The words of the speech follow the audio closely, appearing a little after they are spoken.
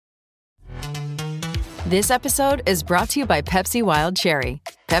This episode is brought to you by Pepsi Wild Cherry.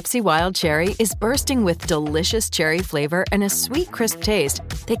 Pepsi Wild Cherry is bursting with delicious cherry flavor and a sweet, crisp taste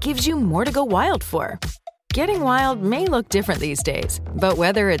that gives you more to go wild for. Getting wild may look different these days, but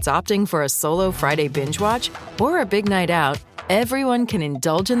whether it's opting for a solo Friday binge watch or a big night out, everyone can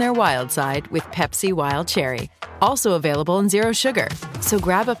indulge in their wild side with Pepsi Wild Cherry. Also available in Zero Sugar. So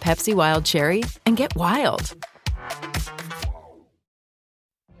grab a Pepsi Wild Cherry and get wild.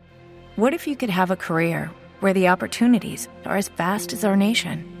 What if you could have a career where the opportunities are as vast as our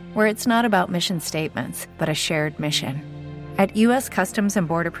nation, where it's not about mission statements, but a shared mission? At U.S. Customs and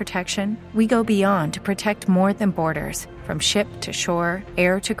Border Protection, we go beyond to protect more than borders. From ship to shore,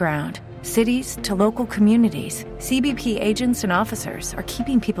 air to ground, cities to local communities, CBP agents and officers are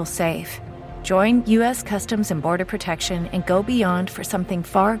keeping people safe. Join U.S. Customs and Border Protection and go beyond for something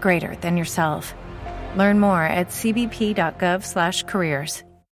far greater than yourself. Learn more at cbp.gov/careers.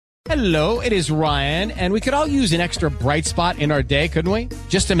 Hello, it is Ryan, and we could all use an extra bright spot in our day, couldn't we?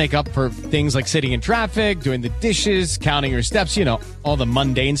 Just to make up for things like sitting in traffic, doing the dishes, counting your steps, you know, all the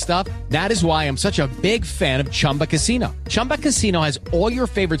mundane stuff. That is why I'm such a big fan of Chumba Casino. Chumba Casino has all your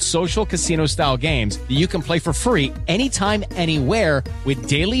favorite social casino-style games that you can play for free anytime, anywhere with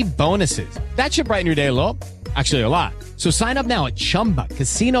daily bonuses. That should brighten your day a little. Actually, a lot. So sign up now at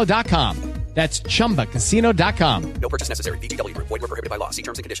ChumbaCasino.com. That's ChumbaCasino.com. No purchase necessary. VGW Group. Void where prohibited by law. See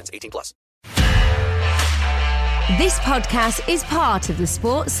terms and conditions. 18+. This podcast is part of the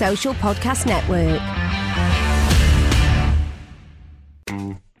Sports Social Podcast Network.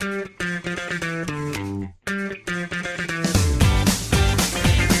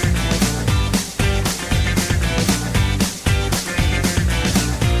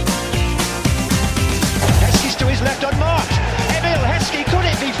 Heskey's to his left on Mark. Emil Heskey, could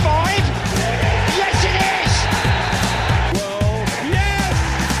it be 5? Yes, it is! Well, yes!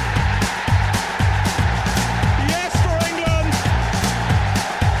 Yes for England!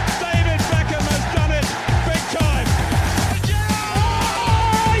 David Beckham has done it big time!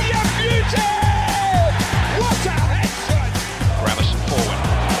 Oh, you beauty! What a headshot! Grammerson forward.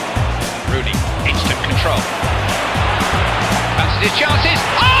 Rooney, instant control. Fancies his chances.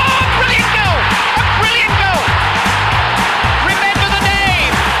 Oh, brilliant goal! A brilliant goal! Remember the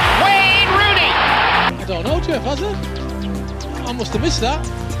name, Wayne Rooney! I don't know, Jeff, has it? I must have missed that.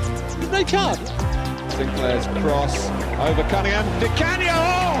 Red card. Sinclair's cross over Cunningham. Di Canio! Oh,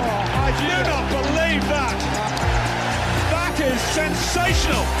 I do not believe that! That is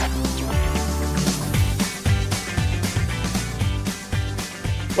sensational!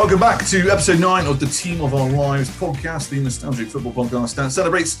 Welcome back to episode 9 of the Team of Our Lives podcast, the nostalgic football podcast that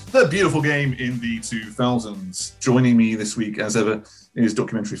celebrates the beautiful game in the 2000s. Joining me this week, as ever, is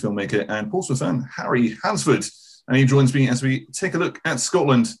documentary filmmaker and Portsmouth fan Harry Hansford. And he joins me as we take a look at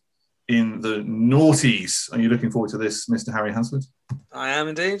Scotland in the noughties. Are you looking forward to this, Mr. Harry Hansford? I am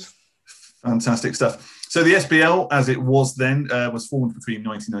indeed. Fantastic stuff. So the SPL, as it was then, was formed between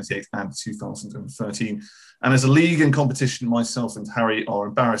 1998 and 2013. And as a league and competition, myself and Harry are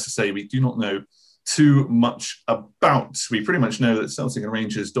embarrassed to say we do not know too much about. We pretty much know that Celtic and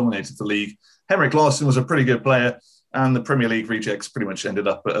Rangers dominated the league. Henrik Larsson was a pretty good player, and the Premier League rejects pretty much ended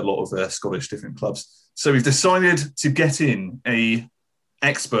up at a lot of Scottish different clubs. So we've decided to get in a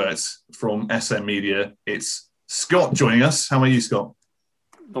expert from SM Media. It's Scott joining us. How are you, Scott?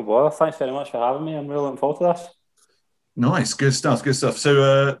 No bother. Thanks very much for having me. I'm really looking forward to this. Nice, good stuff, good stuff.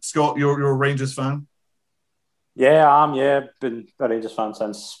 So, Scott, you're a Rangers fan? Yeah, I am. Yeah, been a Rangers fan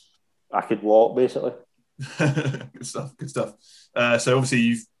since I could walk, basically. Good stuff, good stuff. So, obviously,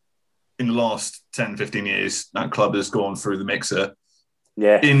 you've in the last 10, 15 years, that club has gone through the mixer.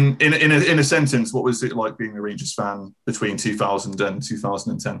 Yeah. In a sentence, what was it like being a Rangers fan between 2000 and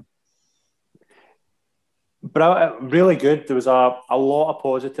 2010? But really good. There was a lot of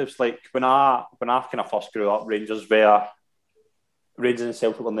positives. Like when I kind of first grew up, Rangers and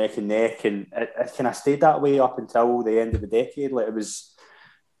Celtic were neck and neck, and it kind of stayed that way up until the end of the decade. Like it was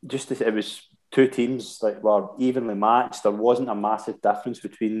two teams that were evenly matched. There wasn't a massive difference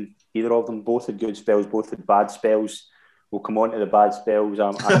between either of them. Both had good spells, both had bad spells. We'll come on to the bad spells,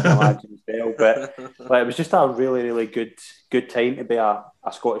 I can imagine as well. But like, it was just a really, really good time to be a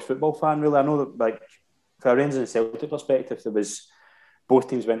Scottish football fan. Really, I know that like. From a Rangers and Celtic perspective, both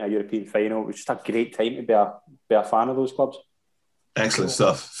teams went to a European final. It was just a great time to be a fan of those clubs. Excellent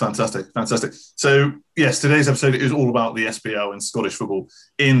stuff. Fantastic. So, yes, today's episode is all about the SPL and Scottish football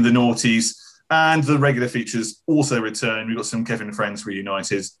in the noughties. And the regular features also return. We've got some Kevin Friends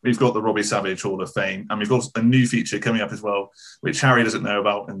reunited. We've got the Robbie Savage Hall of Fame. And we've got a new feature coming up as well, which Harry doesn't know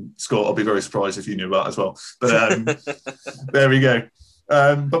about. And Scott, I'll be very surprised if you knew about as well. But there we go.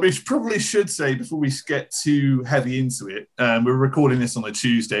 But we probably should say, before we get too heavy into it, we're recording this on a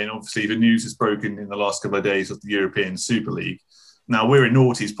Tuesday, and obviously the news has broken in the last couple of days of the European Super League. Now, we're a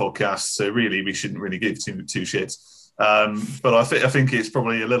Naughties podcast, so really we shouldn't really give two shits. But I think it's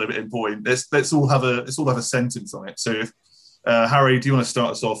probably a little bit important. Let's all have a sentence on it. So, if, Harry, do you want to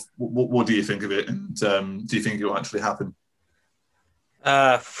start us off? What do you think of it, and do you think it will actually happen?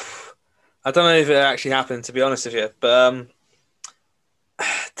 I don't know if it actually happened, to be honest with you, but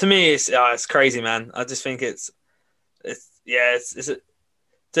to me, it's crazy, man. I just think it's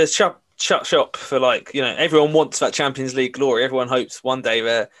to shut shop for, like, you know, everyone wants that Champions League glory. Everyone hopes one day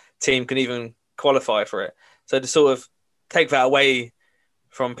their team can even qualify for it. So to sort of take that away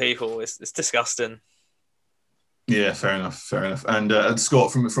from people, it's disgusting. Yeah, fair enough. And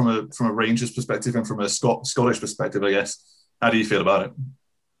Scott, from a Rangers perspective and from a Scottish perspective, I guess, how do you feel about it?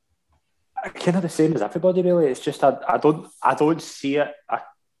 Kind of the same as everybody, really. It's just I don't see it.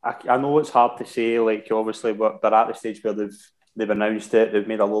 I know it's hard to say. Like, obviously, but they're at the stage where they've announced it, they've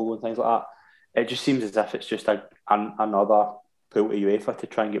made a logo and things like that. It just seems as if it's just another pull to UEFA to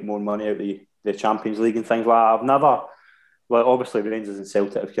try and get more money out of the Champions League and things like that. I've never, well, obviously Rangers and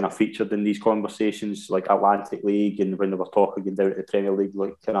Celtic have kind of featured in these conversations, like Atlantic League, and when they were talking down to the Premier League,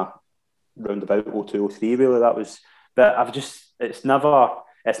 like kind of round about 02-03, really. That was, but it's never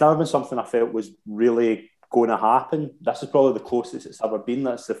been something I felt was really going to happen. This is probably the closest it's ever been.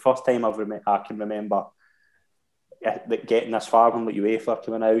 That's the first time I can remember getting this far when UEFA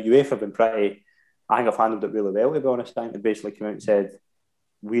coming out. UEFA have been pretty, I think I've handled it really well, to be honest. I think they basically came out and said,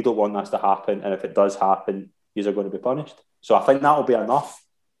 we don't want this to happen, and if it does happen, you are going to be punished. So I think that'll be enough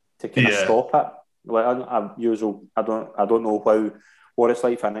to kind of stop it. Like, I don't know what it's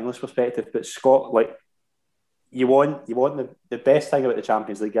like from an English perspective, but Scott, like, you want the best thing about the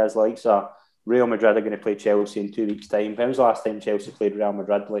Champions League is, like, so Real Madrid are going to play Chelsea in 2 weeks' time. When was the last time Chelsea played Real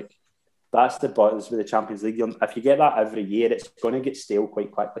Madrid? Like, that's the buzz with the Champions League. If you get that every year, it's going to get stale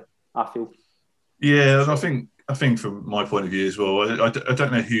quite quickly, I feel. Yeah, I think from my point of view as well, I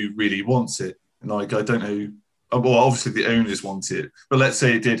don't know who really wants it. Like, I don't know. Well, obviously the owners want it, but let's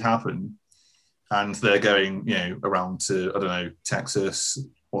say it did happen, and they're going, you know, around to, I don't know, Texas,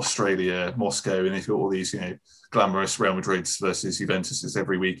 Australia, Moscow, and they've got all these, you know, glamorous Real Madrids versus Juventuses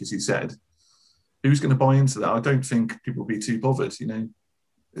every week, as you said. Who's going to buy into that? I don't think people will be too bothered, you know.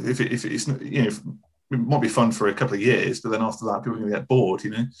 If it's, you know, it might be fun for a couple of years, but then after that, people are going to get bored,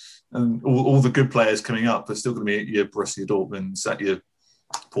 you know. And all the good players coming up are still going to be your Borussia Dortmund, at your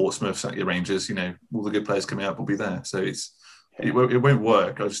Portsmouth, at your Rangers, you know. All the good players coming up will be there. So it won't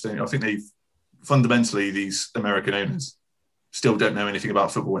work. I think fundamentally, these American owners still don't know anything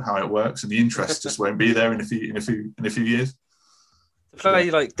about football and how it works, and the interest just won't be there in a few years. To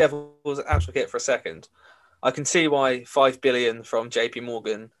play like devil's advocate for a second, I can see why $5 billion from JP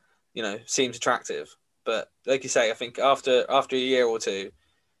Morgan, you know, seems attractive. But like you say, I think after a year or two,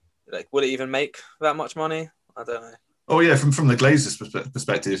 like, will it even make that much money? I don't know. Oh yeah, from the Glazers'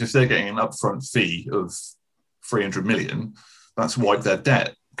 perspective, if they're getting an upfront fee of 300 million, that's wiped their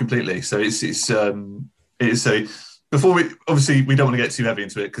debt completely. So it's so. Before we don't want to get too heavy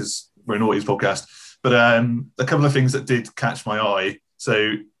into it because we're a Naughties podcast, but a couple of things that did catch my eye.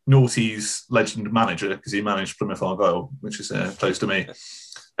 So Naughties legend manager, because he managed Plymouth Argyle, which is close to me.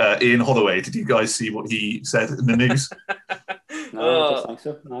 Ian Holloway, did you guys see what he said in the news? No, I don't think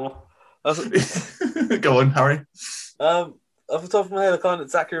so. No. Go on, Harry. Off the top of my head, I can't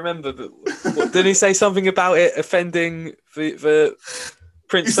exactly remember, but didn't he say something about it offending the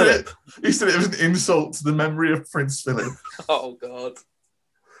Prince Philip? He said it was an insult to the memory of Prince Philip. Oh, God.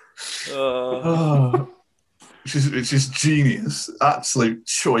 Which is genius. Absolute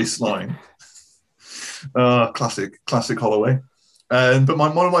choice line. Classic Holloway. But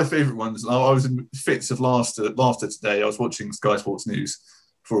one of my favourite ones, I was in fits of laughter today. I was watching Sky Sports News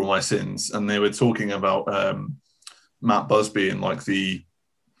for all my sins, and they were talking about Matt Busby and, like, the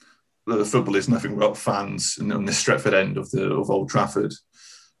football is nothing but fans on the Stretford end of Old Trafford.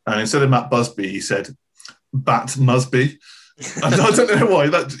 And instead of Matt Busby, he said Bat Musby. I don't know why,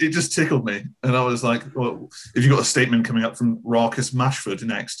 it just tickled me. And I was like, well, if you've got a statement coming up from Marcus Mashford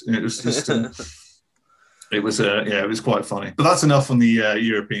next, and it was just... It was quite funny. But that's enough on the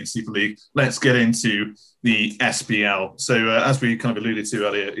European Super League. Let's get into the SPL. So as we kind of alluded to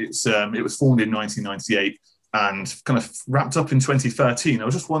earlier, it was formed in 1998 and kind of wrapped up in 2013. I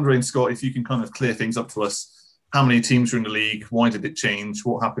was just wondering, Scott, if you can kind of clear things up to us. How many teams were in the league? Why did it change?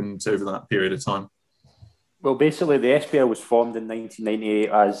 What happened over that period of time? Well, basically, the SPL was formed in 1998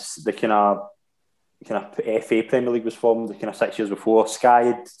 as the kind of FA Premier League was formed kind of 6 years before.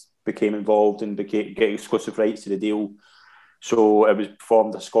 Sky became involved and getting exclusive rights to the deal So it was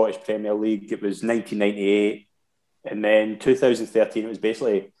formed the Scottish Premier League. It was 1998. And then 2013, it was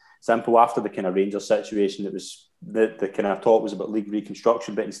basically simple. After the kind of Rangers situation, it was the kind of talk was about league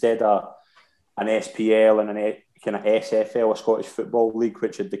reconstruction, but instead of an SPL and an kind of SFL, a Scottish Football League,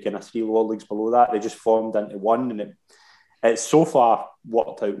 which had the kind of 3 lower leagues below that, they just formed into one, and it's so far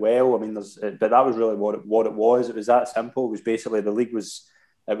worked out well. I mean, but that was really what it was. It was that simple. It was basically the league was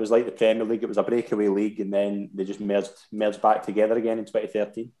like the Premier League. It was a breakaway league, and then they just merged back together again in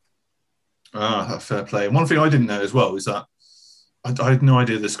 2013. Fair play. And one thing I didn't know as well is that I had no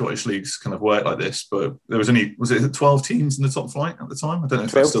idea the Scottish leagues kind of work like this, but there was it 12 teams in the top flight at the time? I don't know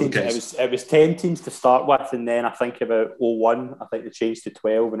if that's still the case. It was 10 teams to start with, and then I think about 2001, I think they changed to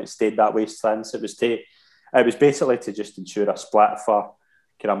 12, and it stayed that way since. It was basically to just ensure a split for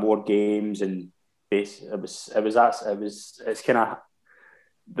kind of more games, and it's kind of,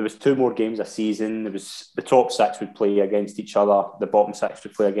 there was 2 more games a season. There was the top 6 would play against each other, the bottom 6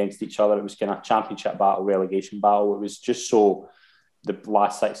 would play against each other. It was kind of championship battle, relegation battle. It was just so the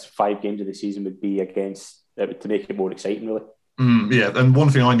last 5 games of the season would be against to make it more exciting, really. Yeah, and one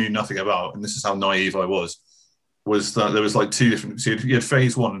thing I knew nothing about, and this is how naive I was that there was like 2 different. So you had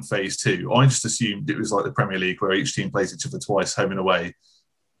phase 1 and phase 2. I just assumed it was like the Premier League where each team plays each other twice, home and away.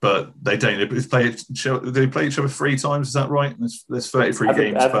 But they don't. They play each other 3 times. Is that right? There's 33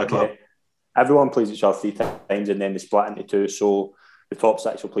 games per club. Everyone plays each other 3 times, and then they split into 2. So the top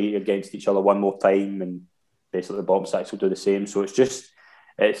 6 will play against each other 1 more time, and basically the bottom 6 will do the same. So it's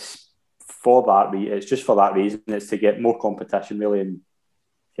for that reason. It's to get more competition, really, and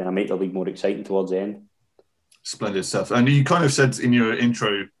kind of make the league more exciting towards the end. Splendid stuff. And you kind of said in your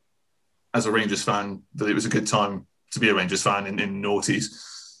intro, as a Rangers fan, that it was a good time to be a Rangers fan in noughties.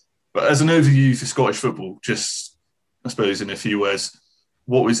 But as an overview for Scottish football, just, I suppose, in a few words,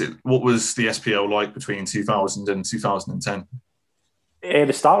 what was the SPL like between 2000 and 2010?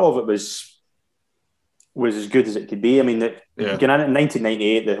 The start of it was as good as it could be. I mean, in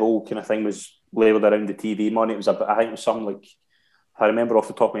 1998, the whole kind of thing was labelled around the TV money. I think it was something like, I remember off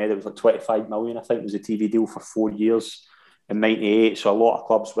the top of my head, it was like 25 million, I think, was the TV deal for 4 years in 98. So a lot of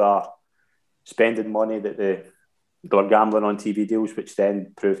clubs were spending money that they were gambling on TV deals, which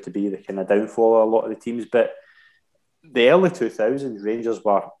then proved to be the kind of downfall of a lot of the teams. But the early 2000s, Rangers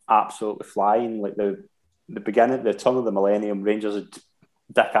were absolutely flying. Like the beginning, the turn of the millennium, Rangers had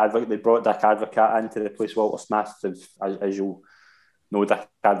they brought Dick Advocaat in to replace Walter Smith. As you'll know, Dick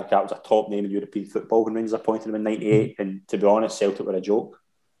Advocaat was a top name in European football when Rangers appointed him in 98. And to be honest, Celtic were a joke.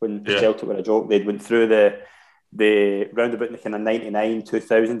 Celtic were a joke, they went through the roundabout in the kind of 99,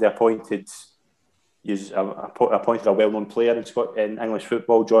 2000, they appointed a well-known player in English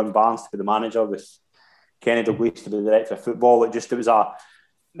football, John Barnes, to be the manager, with Kenny Dalglish to be the director of football. It was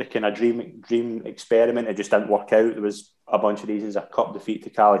the kind of dream experiment. It just didn't work out. There was a bunch of reasons: a cup defeat to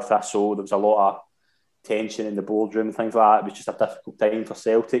Cali Thistle. There was a lot of tension in the boardroom and things like that. It was just a difficult time for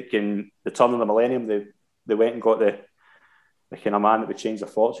Celtic. And the turn of the millennium, they went and got the kind of man that would change their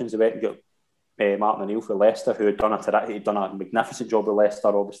fortunes. They went and got Martin O'Neill for Leicester, who had done a magnificent job with Leicester,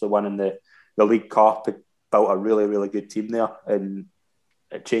 obviously winning the League Cup, had built a really, really good team there, and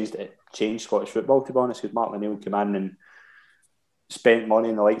it changed Scottish football, to be honest, because Martin O'Neill came in and spent money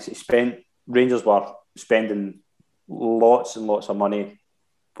in the likes he spent. Rangers were spending lots and lots of money,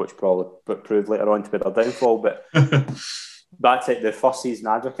 which probably proved later on to be their downfall. But that's it. The first season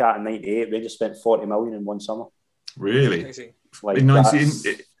Advocaat in 98, Rangers spent 40 million in one summer. Really? Like in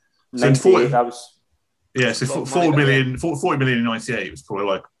 98, that was... Yeah, so 40 million in 98 was probably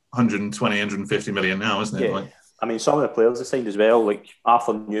like 120, 150 million now, isn't it? Yeah. I mean, some of the players they signed as well, like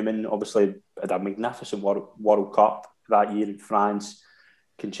Arthur Newman, obviously had a magnificent World Cup that year in France.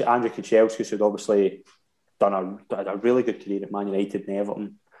 Andrew Kanchelskis, who'd obviously done a really good career at Man United and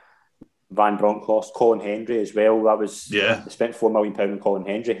Everton. Van Bronckhorst, Colin Hendry as well. They spent £4 million on Colin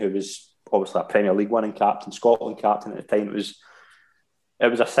Hendry, who was obviously a Premier League winning captain, Scotland captain at the time. It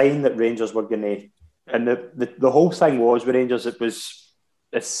was a sign that Rangers were going to, and the whole thing was with Rangers, it was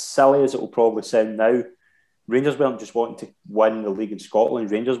as silly as it will probably sound now. Rangers weren't just wanting to win the league in Scotland.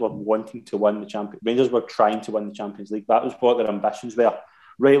 Rangers were wanting to win the Champions. Rangers were trying to win the Champions League. That was what their ambitions were.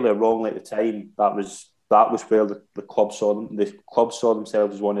 Rightly or wrongly at the time, that was where the club saw them. The club saw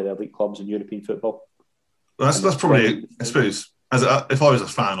themselves as one of the elite clubs in European football. Well, that's probably, I suppose, if I was a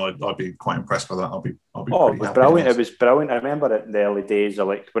fan, I'd be quite impressed by that. I'll be pretty happy. Brilliant. It was brilliant. I remember it in the early days.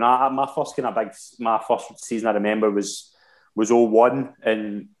 Like when my first season I remember was 2001,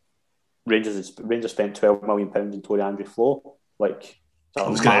 and Rangers spent £12 million in Tony Andrew Flo. Like I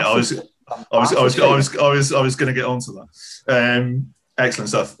was going to get onto that. Excellent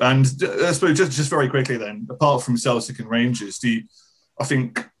stuff. And I suppose just very quickly then, apart from Celtic and Rangers, I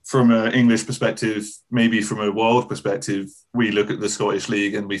think from an English perspective, maybe from a world perspective, we look at the Scottish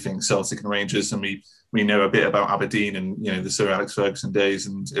League and we think Celtic and Rangers, and we know a bit about Aberdeen and the Sir Alex Ferguson days,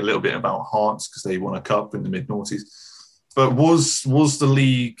 and a little bit about Hearts because they won a cup in the mid-noughties. But was the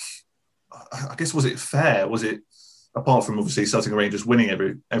league, I guess, was it fair? Was it, apart from obviously Celtic and Rangers winning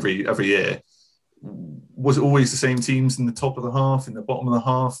every year, was it always the same teams in the top of the half, in the bottom of the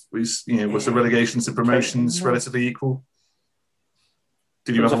half? Was the relegations and promotions relatively equal?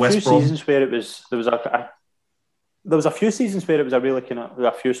 Did you have a West Brom? There was a few seasons where it was a really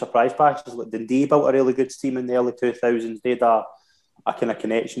a few surprise patches. Like Dundee built a really good team in the early 2000s. They had a kind of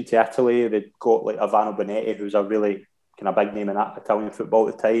connection to Italy. They'd got like Ivano Bonetti, who was a really kind of big name in Italian football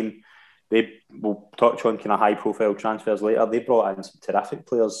at the time. We'll touch on kind of high profile transfers later. They brought in some terrific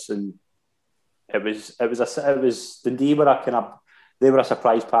players, and it was Dundee were a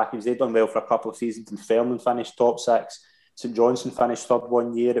surprise package. They'd done well for a couple of seasons, and Fairman finished top 6. St Johnstone finished third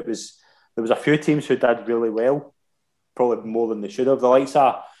one year. There was a few teams who did really well, probably more than they should have. The likes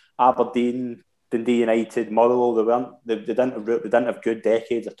of Aberdeen, Dundee United, Motherwell, they didn't have good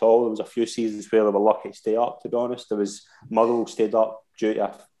decades at all. There was a few seasons where they were lucky to stay up, to be honest. Motherwell stayed up due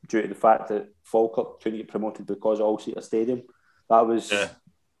to the fact that Falkirk couldn't get promoted because of All-Seater Stadium. That was,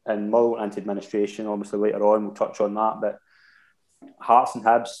 and Motherwell went into administration obviously later on. We'll touch on that. But Hearts and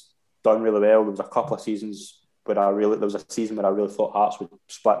Hibs done really well. There was a couple of seasons where there was a season where I really thought Hearts would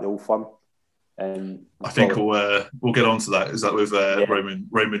split the Old Firm. I think we'll get on to that. Is that with Roman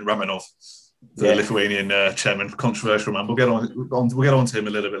Ramanov, the Lithuanian chairman, controversial man? We'll get on to him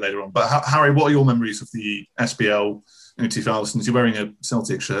a little bit later on. But Harry, what are your memories of the SPL in the 2000s? You're wearing a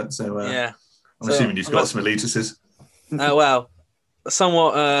Celtic shirt, so I'm assuming you've got some allegiances. Well,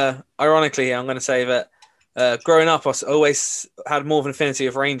 somewhat ironically, I'm going to say that growing up, I always had more of an affinity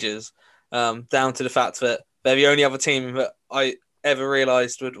of Rangers, down to the fact that they're the only other team that I ever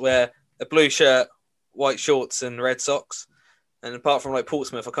realised would wear a blue shirt, white shorts, and red socks. And apart from like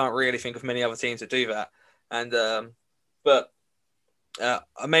Portsmouth, I can't really think of many other teams that do that. And but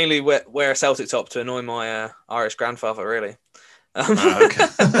I mainly wear a Celtic top to annoy my Irish grandfather, really. Okay.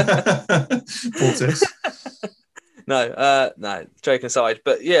 No, joking aside.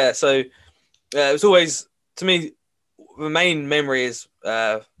 But yeah, so it was always, to me, the main memory is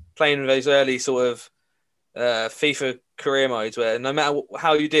playing those early sort of FIFA career modes where no matter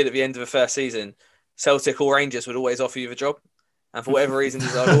how you did at the end of the first season, Celtic or Rangers would always offer you the job, and for whatever reason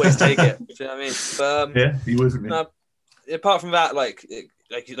I'd always take it. Do you know what I mean? But yeah, he wasn't. No, apart from that, like you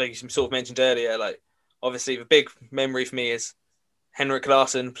sort of mentioned earlier, like obviously the big memory for me is Henrik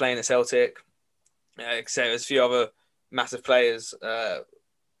Larsson playing at Celtic. So there's a few other massive players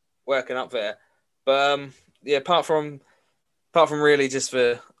working up there, but apart from really just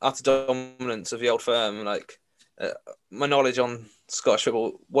the utter dominance of the Old Firm, like my knowledge on Scottish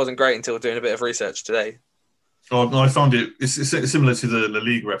football wasn't great until doing a bit of research today. Oh, no, I found it's similar to the La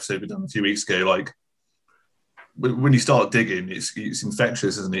Liga episode we done a few weeks ago. Like when you start digging, it's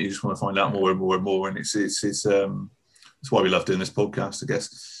infectious, isn't it? You just want to find out more and more and more, and it's why we love doing this podcast, I guess.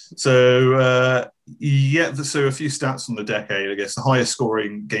 So so a few stats on the decade. I guess the highest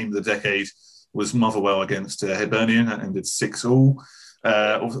scoring game of the decade was Motherwell against Hibernian. That ended 6-6.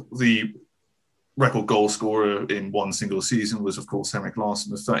 The record goal scorer in one single season was, of course, Henrik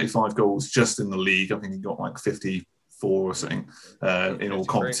Larsson with 35 goals just in the league. I think he got like 54 or something in all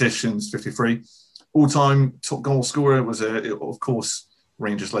competitions, 53. All-time top goal scorer was, of course,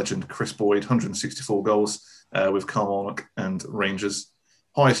 Rangers legend Chris Boyd, 164 goals with Kilmarnock and Rangers.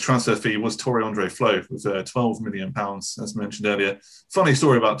 Highest transfer fee was Tore Andre Flo with £12 million, as mentioned earlier. Funny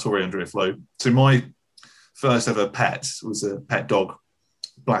story about Tore Andre Flo. So my first ever pet was a pet dog,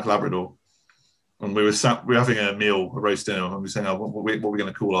 Black Labrador. And we were having a meal, a roast dinner, and we were saying, what are we going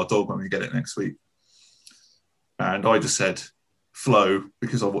to call our dog when we get it next week? And I just said Flo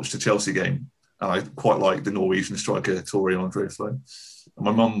because I watched a Chelsea game and I quite like the Norwegian striker Tore Andre Flo.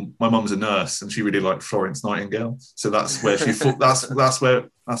 And my mum's a nurse and she really liked Florence Nightingale, so that's where she thought. That's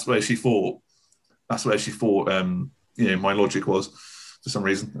where she thought. My logic was for some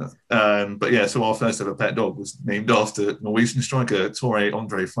reason. But yeah, so our first ever pet dog was named after Norwegian striker Tore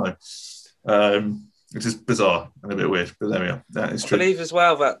Andre Flo. Which is bizarre and a bit weird, but there we are. That is true. I believe as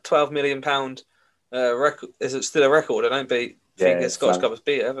well that £12 million record is it still a record? I don't think the Scottish Cup has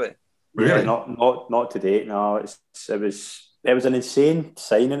beat it, have they? Really? Yeah, not to date. No, it was an insane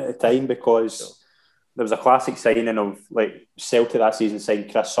signing at the time because there was a classic signing of like Celtic that season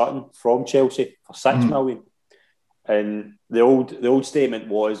signed Chris Sutton from Chelsea for £6 million, and the old statement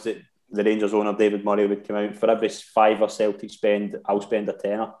was that the Rangers owner David Murray would come out, for every £5 Celtic spend, I'll spend a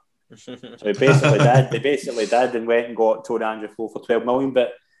tenner. So he basically did. They basically did, and went and got Tony Andrew Flo for 12 million.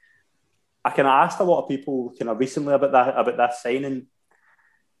 But I kind of asked a lot of people kind of recently about that signing.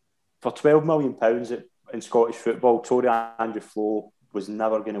 For £12 million in Scottish football, Tony Andrew Flo was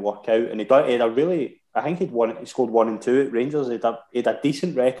never going to work out, and he had a really, I think he scored 1 and 2 at Rangers. He had a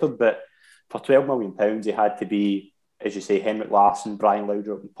decent record, but for £12 million, he had to be, as you say, Henrik Larsson, Brian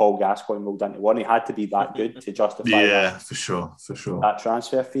Laudrup, and Paul Gascoigne rolled into one. He had to be that good to justify for sure. that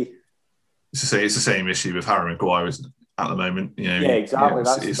transfer fee. It's the same issue with Harry Maguire, isn't it, at the moment? You know, yeah, exactly.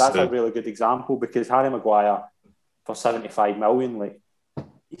 That's a really good example, because Harry Maguire for 75 million, like,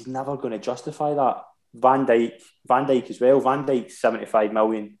 he's never going to justify that. Van Dijk as well. Van Dijk's 75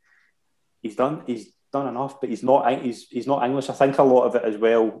 million. He's done enough, but he's not English. I think a lot of it as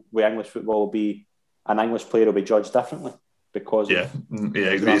well with English football will be an English player will be judged differently because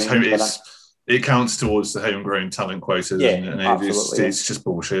it counts towards the homegrown talent quota. And it's just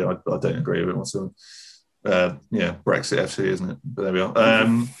bullshit. I don't agree with it whatsoever. Brexit FC, isn't it? But there we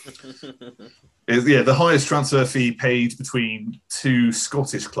are. The highest transfer fee paid between 2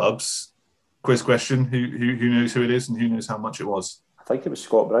 Scottish clubs. Quiz question: Who knows who it is, and who knows how much it was? I think it was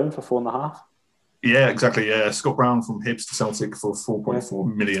Scott Brown for 4.5. Yeah, exactly. Yeah, Scott Brown from Hibs to Celtic for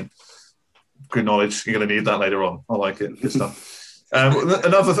 4.4 million. Good knowledge. You're going to need that later on. I like it. Good stuff.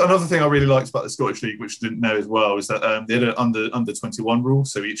 Another thing I really liked about the Scottish League, which I didn't know as well, is that they had an under 21 rule.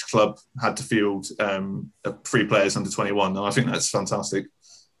 So each club had to field 3 players under 21, and I think that's fantastic.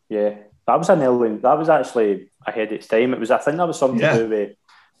 Yeah, that was actually ahead of its time. I think that was something to do with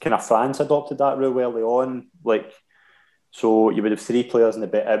kind of France adopted that rule early on. Like, so you would have 3 players in the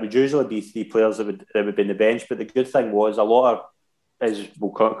bench. It would usually be 3 players that would be in the bench. But the good thing was a lot of, as we'll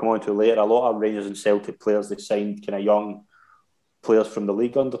come on to later, a lot of Rangers and Celtic players, they signed kind of young players from the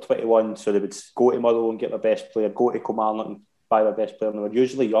league under 21. So they would go to Motherwell and get their best player, go to Kilmarnock and buy their best player. And they were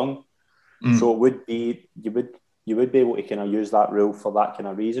usually young. So it would be, you would be able to kind of use that rule for that kind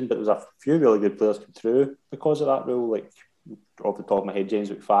of reason. But there was a few really good players come through because of that rule. Like, off the top of my head, James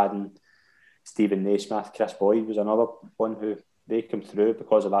McFadden, Stephen Naismith, Chris Boyd was another one who they come through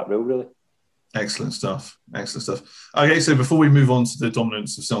because of that rule, really. Excellent stuff. Okay, so before we move on to the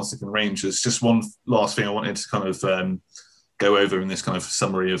dominance of Celtic and Rangers, just one last thing I wanted to kind of go over in this kind of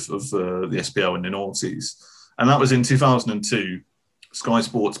summary of the SPL in the noughties. And that was in 2002, Sky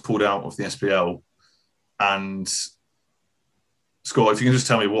Sports pulled out of the SPL. And Scott, if you can just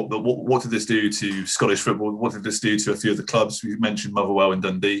tell me what did this do to Scottish football? What did this do to a few of the clubs? We mentioned Motherwell and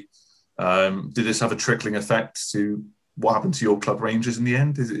Dundee. Did this have a trickling effect to what happened to your club Rangers in the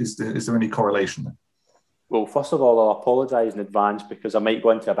end? Is there any correlation there? Well, first of all, I'll apologise in advance because I might go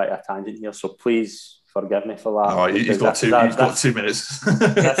into a bit of a tangent here, so please forgive me for that. All right, you've got 2 minutes.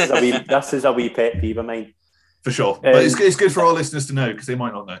 This is a wee pet peeve of mine. For sure. But it's good for our listeners to know because they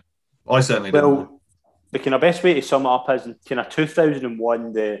might not know. I certainly don't know. The kind of best way to sum it up is in kind of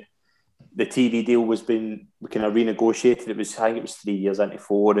 2001, the TV deal was being kind of renegotiated. I think it was 3 years into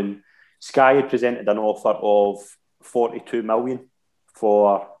 4, and Sky had presented an offer of 42 million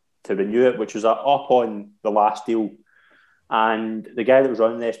to renew it, which was up on the last deal. And the guy that was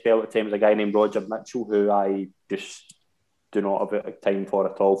running the SPL at the time was a guy named Roger Mitchell, who I just do not have a time for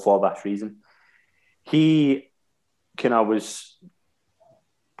at all for this reason. He kind of was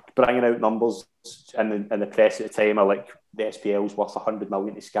bringing out numbers in the press at the time, like the SPL's worth 100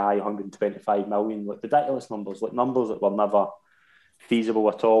 million to Sky, 125 million, like ridiculous numbers, like numbers that were never feasible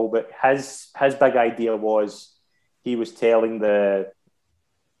at all. But his big idea was he was telling the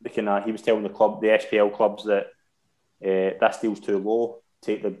club, the SPL clubs, that this deal's too low.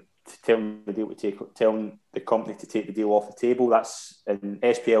 Tell the company to take the deal off the table. And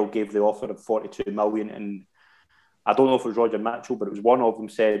SPL gave the offer of 42 million, and I don't know if it was Roger Mitchell, but it was one of them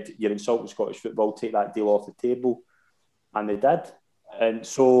said, "You're insulting Scottish football, take that deal off the table." And they did. And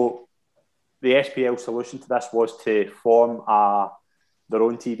so the SPL solution to this was to form their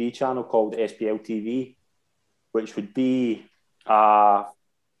own TV channel called SPL TV, which would be a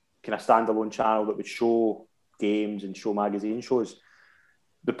kind of standalone channel that would show games and show magazine shows.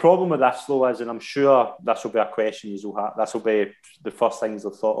 The problem with this, though, is, and I'm sure this will be a question you'll have, this will be the first things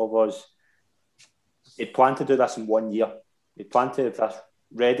they've thought of, was he'd planned to do this in 1 year. He'd planned to have this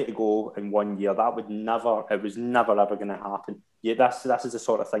ready to go in 1 year. It was never ever going to happen. Yeah, this is the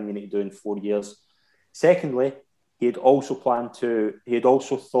sort of thing you need to do in 4 years. Secondly, he had also thought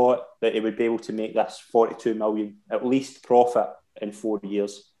that he would be able to make this 42 million at least profit in 4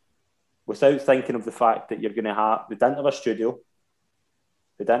 years, without thinking of the fact that they didn't have a studio,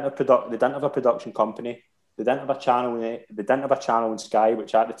 they didn't have a production company, They didn't have a channel. They didn't have a channel in Sky,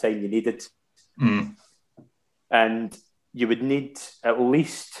 which at the time you needed. And you would need at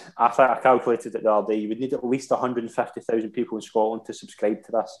least, I think I calculated it the other day, you would need at least 150,000 people in Scotland to subscribe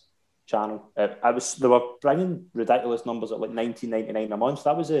to this channel. They were bringing ridiculous numbers at like $19.99 a month.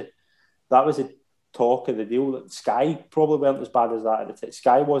 That was a talk of the deal. That Sky probably weren't as bad as that at the time.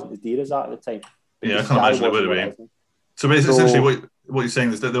 Sky wasn't as dear as that at the time. Yeah, I can't imagine it would have been. So essentially, what you're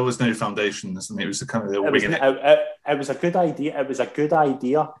saying is that there was no foundation. It was kind of they were winging it. It was a good idea. It was a good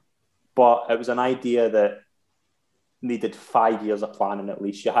idea, but it was an idea that needed 5 years of planning at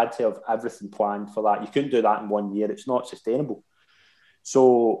least. You had to have everything planned for that. You couldn't do that in 1 year. It's not sustainable.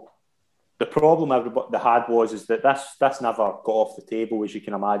 So the problem everybody had was that this never got off the table, as you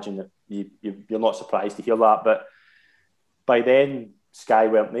can imagine. You're not surprised to hear that. But by then, Sky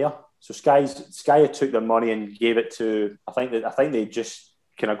weren't there. So Sky had took their money and gave it to, I think they just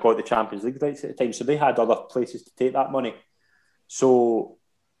kind of got the Champions League rights at the time. So they had other places to take that money. So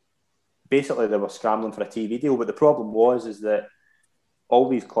basically they were scrambling for a TV deal. But the problem is that all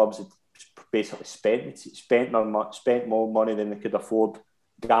these clubs had basically spent more money than they could afford,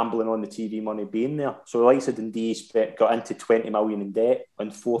 gambling on the TV money being there. So the likes of Dundee got into 20 million in debt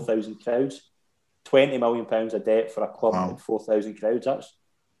on 4,000 crowds. £20 million of debt for a club with 4,000 crowds. That's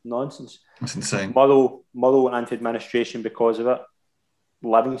nonsense. That's insane. Motherwell went into administration because of it.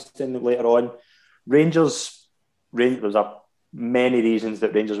 Livingston later on. Rangers, there's many reasons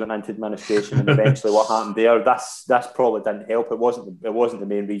that Rangers went into administration, and eventually what happened there, that's probably didn't help. It wasn't the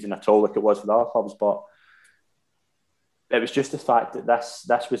main reason at all, like it was for the other clubs, but it was just the fact that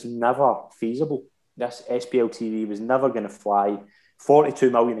this was never feasible. This SPL TV was never going to fly.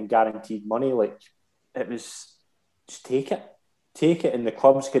 42 million in guaranteed money, like it was, just take it, and the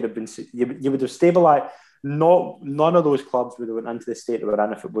clubs could have been. You would have stabilised. None of those clubs would have went into the state they were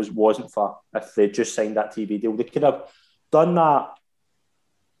in if they just signed that TV deal. They could have done that.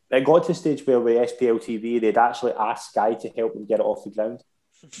 It got to a stage where with SPL TV, they'd actually asked Sky to help them get it off the ground.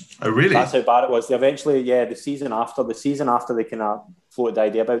 Oh, really? That's how bad it was. They eventually, the season after they kind of floated the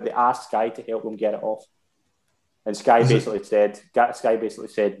idea about, they asked Sky to help them get it off, and Sky basically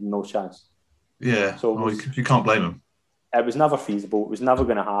said no chance. Yeah, so you can't blame them. It was never feasible. It was never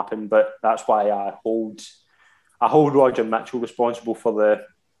going to happen. But that's why I hold Roger Mitchell responsible for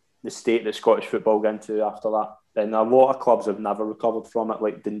the state that Scottish football got into after that. And a lot of clubs have never recovered from it.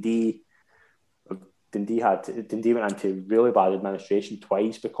 Like Dundee went into really bad administration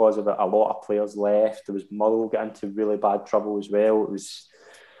twice because of it. A lot of players left. There was Motherwell got into really bad trouble as well.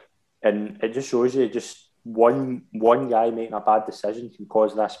 And it just shows you, just one guy making a bad decision can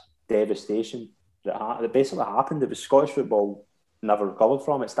cause this devastation that basically happened. It was Scottish football never recovered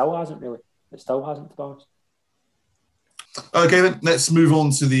from. It still hasn't, to be honest. Okay, then let's move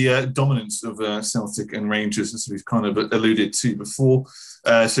on to the dominance of Celtic and Rangers, as we've kind of alluded to before.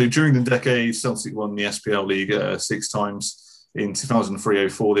 So during the decade, Celtic won the SPL League 6 times. In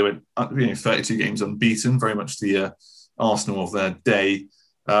 2003-04, they went 32 games unbeaten, very much the Arsenal of their day.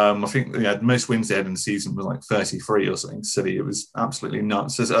 I think they had most wins they had in the season was like 33 or something silly. It was absolutely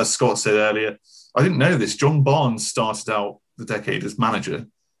nuts. As Scott said earlier, I didn't know this. John Barnes started out the decade as manager.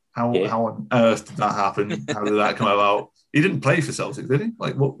 How on earth did that happen? How did that come about? He didn't play for Celtic, did he?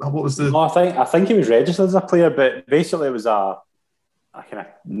 Like what was the? No, I think he was registered as a player, but basically it was a kind of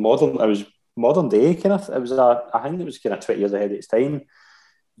modern. It was modern day kind of. It was I think it was kind of 20 years ahead of its time.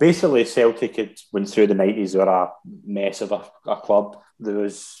 Basically, Celtic had went through the 90s. They were a mess of a club. There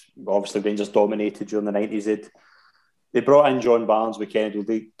was obviously Rangers dominated during the 90s. They brought in John Barnes with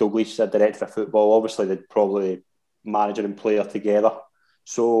Kenny Dalglish as director of football. Obviously, they'd probably manager and player together.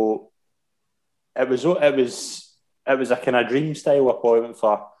 So it was a kind of dream style appointment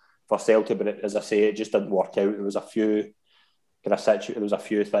for Celtic, but as I say, it just didn't work out. There was a few there was a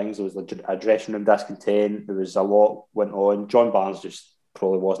few things. There was a dressing room discontent. There was a lot went on. John Barnes just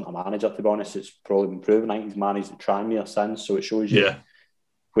probably wasn't a manager, to be honest. It's probably been proven. I think he's managed at Tranmere since, so it shows you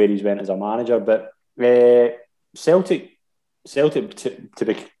where he's went as a manager. But Celtic,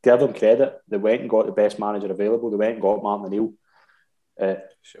 to give them credit, they went and got the best manager available. They went and got Martin O'Neill.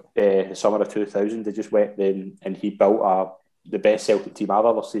 The summer of 2000, they just went in and he built the best Celtic team I've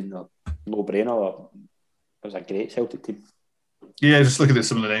ever seen. A no-brainer. It was a great Celtic team. Yeah, just looking at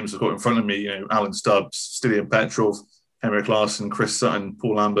some of the names I've got in front of me. Alan Stubbs, Stilian Petrov, Henrik Larsson, Chris Sutton,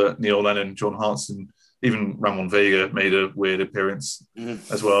 Paul Lambert, Neil Lennon, John Hartson, even Ramon Vega made a weird appearance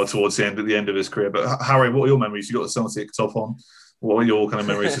as well towards the end of his career. But Harry, what are your memories? You got the Celtic top on. What are your kind of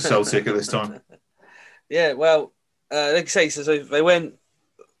memories of Celtic at this time? Yeah, well, like I say, so they went.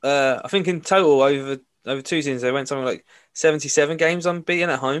 I think in total over 2 seasons they went something like 77 games unbeaten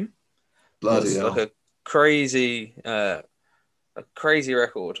at home. Bloody hell! Like crazy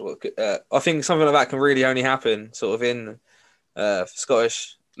record. I think something like that can really only happen sort of in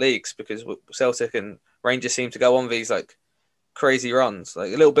Scottish leagues, because Celtic and Rangers seem to go on these like crazy runs,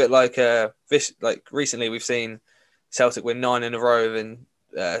 like a little bit like like recently we've seen Celtic win 9 in a row and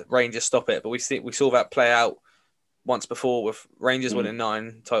Rangers stop it, but we saw that play out once before with Rangers winning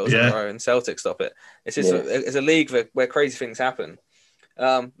 9 titles in a row and Celtic stop it. It's just it's a league where crazy things happen.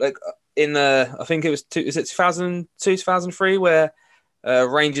 Like in I think it was 2002, 2003 where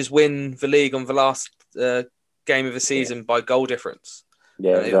Rangers win the league on the last game of the season by goal difference.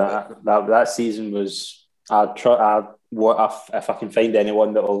 Yeah, that season was. If I can find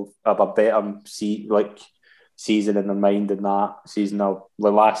anyone that will have a better season in their mind than that season. The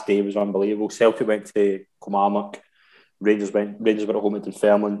last day was unbelievable. Celtic went to Kilmarnock. Rangers went home to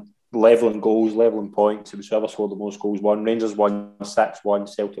Dunfermline. Levelling goals, levelling points. It was whoever scored the most goals won. Rangers won 6-1.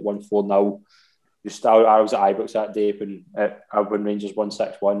 Celtic won 4-0. I was at Ibrox that day when Rangers won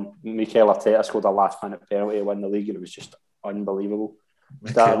 6-1. Mikel Arteta scored a last-minute penalty to win the league, and it was just unbelievable.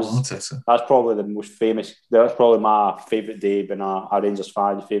 That's probably the most famous. That's probably my favourite day, being a Rangers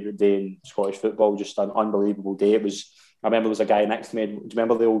fan. Favourite day in Scottish football. Just an unbelievable day. It was. I remember there was a guy next to me. Do you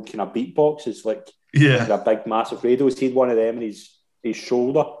remember the old kind of beatboxes? Like a big, massive radios. He had one of them in his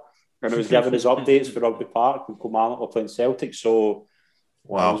shoulder, and it was giving his updates for Rugby Park when Kilmarnock were playing Celtic. So it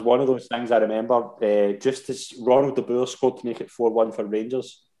was one of those things I remember. Just as Ronald de Boer scored to make it 4-1 for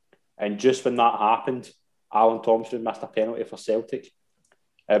Rangers, and just when that happened, Alan Thompson missed a penalty for Celtic.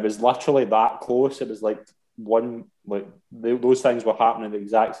 It was literally that close. It was like those things were happening at the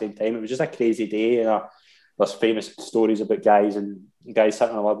exact same time. It was just a crazy day. And there's famous stories about guys sitting in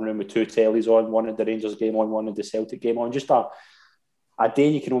the living room with 2 tellies on, one at the Rangers game on, one at the Celtic game on. Just a day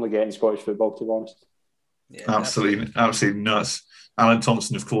you can only get in Scottish football, to be honest. Yeah, absolutely nuts. Alan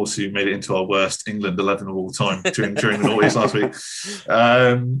Thompson, of course, who made it into our worst England 11 of all time during the noughties last week.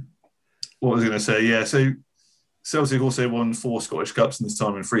 What was I going to say? Yeah, so Celtic also won 4 Scottish Cups in this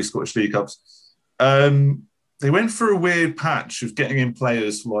time and 3 Scottish League Cups. They went through a weird patch of getting in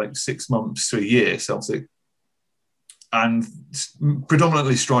players for like 6 months to a year, Celtic, and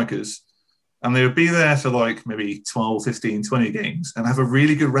predominantly strikers. And they would be there for like maybe 12, 15, 20 games and have a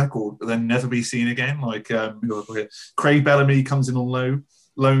really good record, but then never be seen again. Like Craig Bellamy comes in on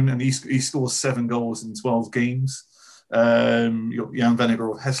loan and he scores 7 goals in 12 games. Jan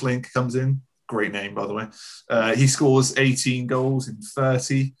Vennegoor of Hesselink comes in. Great name, by the way. He scores 18 goals in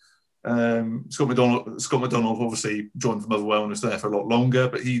 30. Scott McDonald obviously joined from Motherwell and was there for a lot longer,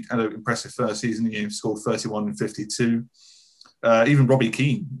 but he had an impressive first season. He scored 31 in 52. Even Robbie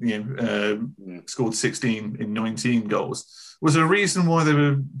Keane, scored 16 in 19 goals. Was there a reason why they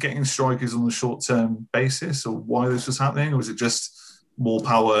were getting strikers on a short-term basis, or why this was happening, or was it just more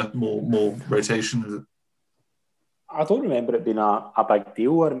power, more rotation? I don't remember it being a big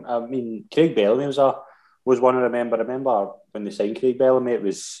deal. I mean, Craig Bellamy was one I remember. I remember when they signed Craig Bellamy,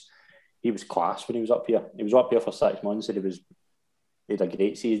 he was class when he was up here. He was up here for 6 months and he had a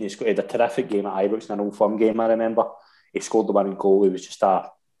great season. He had a terrific game at Ibrox in an Old Firm game, I remember. He scored the winning goal. He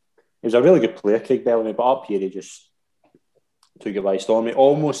was a really good player, Craig Bellamy, but up here he just took it by storm. He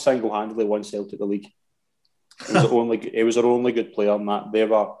almost single-handedly won Celtic the league. He was their only good player in that.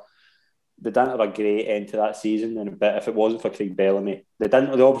 They didn't have a great end to that season, but if it wasn't for Craig Bellamy,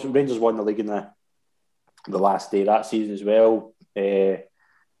 Rangers won the league in the last day of that season as well. The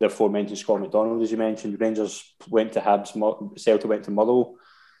aforementioned Scott McDonald, as you mentioned, Rangers went to Hibs, Celtic went to Motherwell.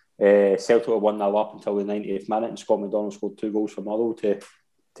 Celtic were 1-0 up until the 90th minute, and Scott McDonald scored 2 goals for Motherwell to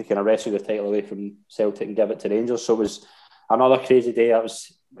kind of rescue the title away from Celtic and give it to Rangers. So it was another crazy day. That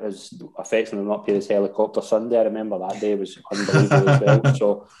was affectionately not pay this helicopter Sunday. I remember that day was unbelievable as well.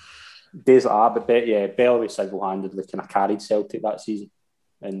 So days like that, but Bellamy single-handedly kind of carried Celtic that season.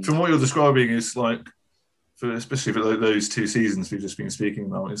 And from what you're describing, is like, especially for those 2 seasons we've just been speaking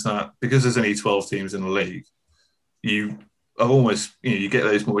about, is that because there's only 12 teams in the league, you get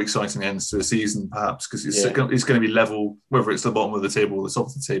those more exciting ends to a season, perhaps, because it's going to be level, whether it's the bottom of the table or the top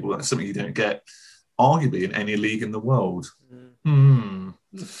of the table. That's something you don't get, arguably, in any league in the world.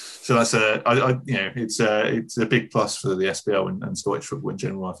 So that's it's a big plus for the SPL and Scottish football in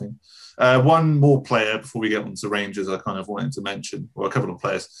general, I think. One more player before we get on to Rangers I kind of wanted to mention, or a couple of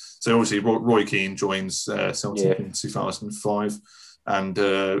players. So obviously Roy Keane joins Celtic in 2005, and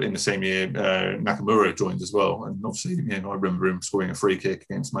in the same year Nakamura joins as well. And obviously, I remember him scoring a free kick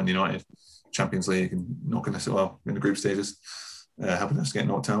against Man United, Champions League, and knocking us in the group stages, helping us get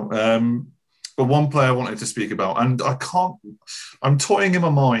knocked out. But one player I wanted to speak about, and I'm toying in my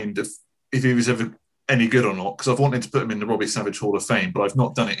mind if he was ever any good or not, because I've wanted to put him in the Robbie Savage Hall of Fame, but I've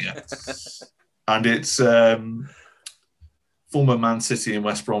not done it yet. And it's former Man City and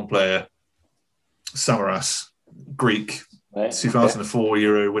West Brom player, Samaras, Greek, 2004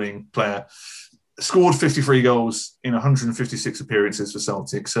 Euro winning player. Scored 53 goals in 156 appearances for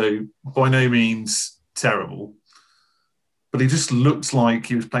Celtic, so by no means terrible. But he just looked like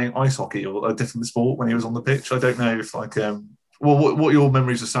he was playing ice hockey or a different sport when he was on the pitch. I don't know if what are your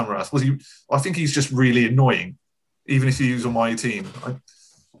memories of Samaras? Was he? I think he's just really annoying, even if he was on my team.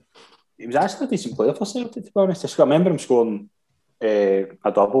 He was actually a decent player for Celtic, to be honest. I remember him scoring a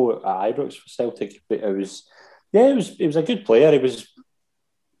double at Ibrox for Celtic. But it was a good player.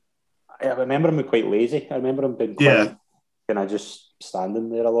 I remember him being quite lazy. I remember him being quite kind of just standing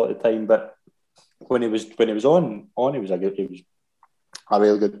there a lot of the time. But when he was on, he was a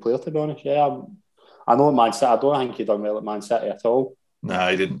really good player, to be honest. Yeah, I know at Man City. I don't think he done well at Man City at all. No,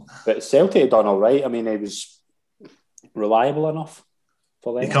 he didn't. But Celtic had done all right. I mean, he was reliable enough.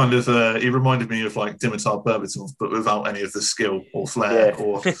 He kind of he reminded me of like Dimitar Berbatov, but without any of the skill or flair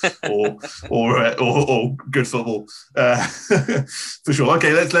or good football. For sure.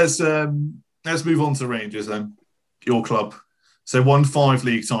 Okay, let's move on to Rangers then. Your club. So won 5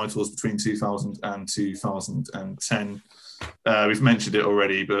 league titles between 2000 and 2010. We've mentioned it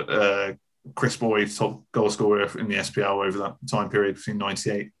already, but Chris Boyd, top goal scorer in the SPL over that time period between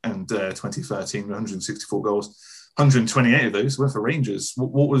 98 and 2013, 164 goals. 128 of those were for Rangers.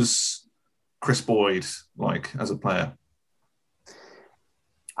 What was Chris Boyd like as a player?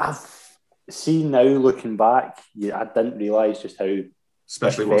 I've seen now, looking back, I didn't realise just how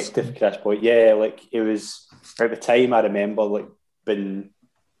effective Chris Boyd. Yeah, like it was at the time. I remember like been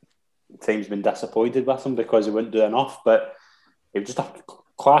disappointed with him because he wouldn't do enough. But it was just a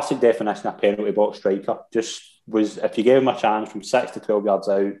classic definition of penalty box striker. Just was, if you gave him a chance from 6 to 12 yards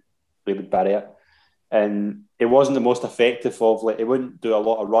out, he would bury it. And it wasn't the most effective of, like, he wouldn't do a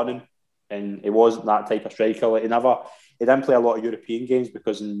lot of running, and he wasn't that type of striker. Like, he didn't play a lot of European games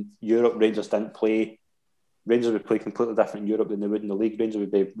because in Europe, Rangers would play completely different in Europe than they would in the league. Rangers would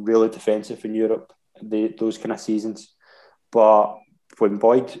be really defensive in Europe, those kind of seasons. But when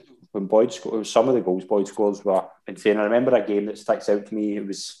Boyd scored, some of the goals Boyd scores were insane. I remember a game that sticks out to me. It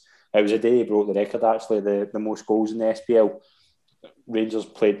was a day he broke the record, actually, the most goals in the SPL. Rangers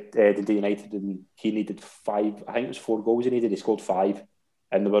played Dundee United and he needed 5. I think it was 4 goals he needed. He scored 5,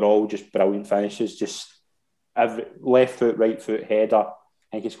 and they were all just brilliant finishes. Just every left foot, right foot, header. I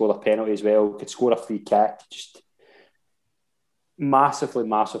think he scored a penalty as well. Could score a free kick. Just massively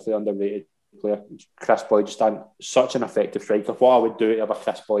underrated player. Chris Boyd, just such an effective striker. What I would do to have a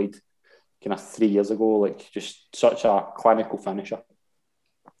Chris Boyd kind of 3 years ago, like just such a clinical finisher.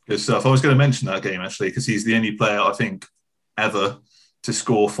 Good stuff. I was going to mention that game actually because he's the only player I think ever to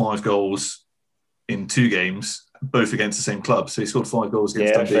score 5 goals in 2 games, both against the same club. So he scored 5 goals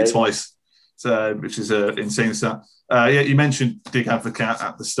against Dundee twice, which is an insane stat. You mentioned Dick Advocaat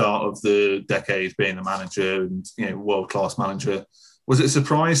at the start of the decade being a manager and world-class manager. Was it a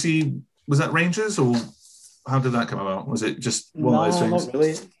surprise he was at Rangers, or how did that come about? Was it just one of those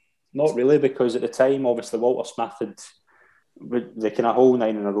things? Not really, because at the time, obviously, Walter Smith had the kind of whole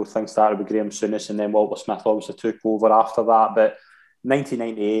 9 in a row thing started with Graham Souness, and then Walter Smith obviously took over after that. But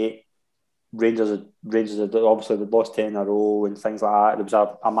 1998, Rangers had obviously lost 10 in a row and things like that. There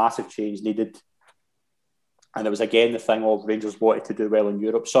was a massive change needed, and it was again the thing of Rangers wanted to do well in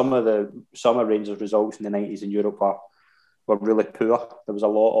Europe. Some of Rangers results in the 90s in Europe were really poor. There was a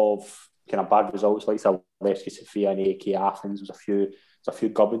lot of kind of bad results, like Levski Sofia and AEK Athens. There's a few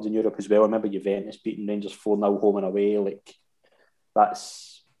gubbins in Europe as well. I remember Juventus beating Rangers 4-0 home and away. Like,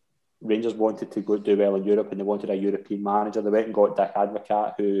 that's Rangers wanted to go do well in Europe, and they wanted a European manager. They went and got Dick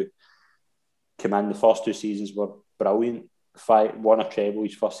Advocaat, who came in. The first 2 seasons were brilliant. Won a treble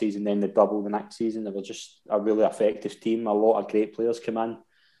his first season, then the double the next season. They were just a really effective team. A lot of great players came in.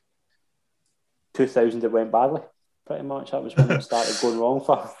 2000 it went badly, pretty much. That was when it started going wrong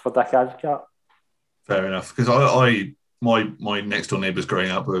for Dick Advocaat. Fair enough, because my next door neighbours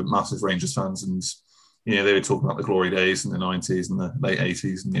growing up were massive Rangers fans, and they were talking about the glory days in the 90s and the late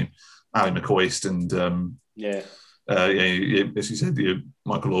 80s, and Ali McCoist and as you said,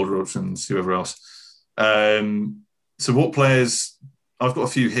 Michael Aldrich and whoever else. So what players? I've got a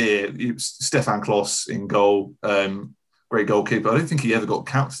few here. Stefan Klos in goal, great goalkeeper. I don't think he ever got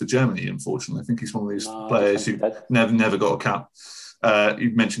capped for Germany, unfortunately. I think he's one of these players who never got a cap. You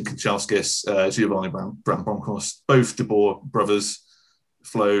mentioned Kanchelskis, Giovanni Brandt-Bronckhorst, both De Boer brothers,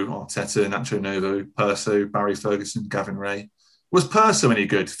 Flo, Arteta, Nacho Novo, Perso, Barry Ferguson, Gavin Ray. Was Perso any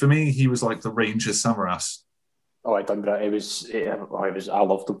good? For me, he was like the Rangers Samaras. Oh, I done great. I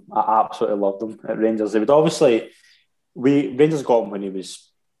loved him. I absolutely loved him at Rangers. They would obviously, Rangers got him when he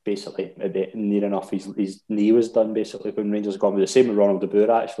was basically near enough his knee was done basically when Rangers got him. The same with Ronald de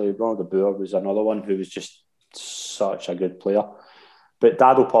Boer actually. Ronald de Boer was another one who was just such a good player. But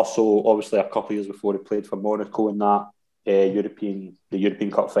Dado Pozo, obviously a couple of years before, he played for Monaco in that the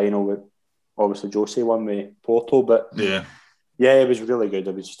European Cup final with obviously Jose won with Porto. But yeah, it was really good.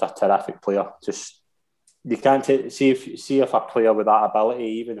 It was just a terrific player. Just you can't see if a player with that ability,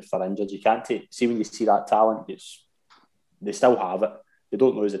 even if they're injured, you can't see when you see that talent. They still have it. They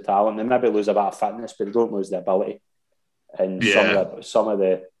don't lose the talent. They maybe lose a bit of fitness, but they don't lose the ability. And some of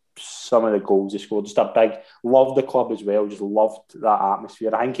the goals he scored, just a big loved the club as well. Just loved that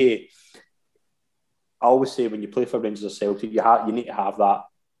atmosphere. I think I always say when you play for Rangers or Celtic, you need to have that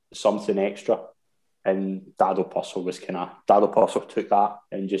something extra. And Dado Pozo took that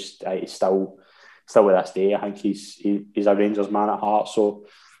and just he's still with us today. I think he's a Rangers man at heart. So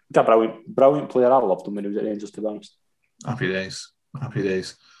he's a brilliant player. I loved him when he was at Rangers, to be honest. Happy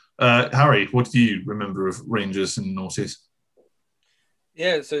days. Harry, what do you remember of Rangers and Noughties?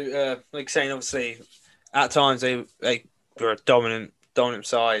 Yeah, so like saying, obviously, at times they were a dominant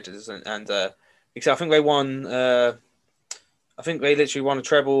side, and I think they won. I think they literally won a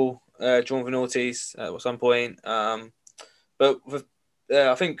treble, John Noughties at some point. But with,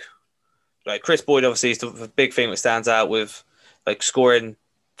 I think like Chris Boyd obviously is the big thing that stands out with like scoring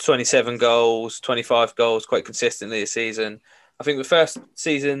 27 goals, 25 goals quite consistently this season. I think the first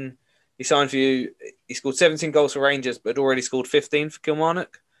season he signed for you, he scored 17 goals for Rangers, but had already scored 15 for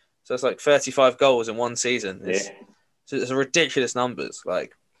Kilmarnock. So it's like 35 goals in one season. So it's ridiculous numbers.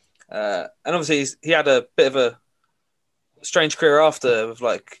 Like, and obviously he had a bit of a strange career after, with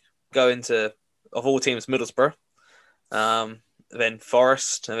like going to, of all teams, Middlesbrough, then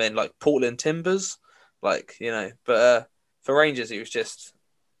Forest, and then like Portland Timbers. Like, but for Rangers, he was just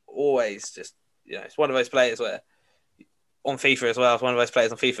always just, it's one of those players where on FIFA as well, it's one of those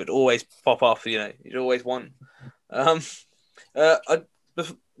players on FIFA would always pop up, you'd always want. Not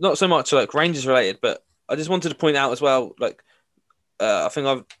so much like Rangers related, but I just wanted to point out as well, like, I think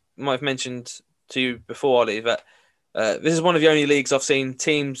I might have mentioned to you before, Ollie, that this is one of the only leagues I've seen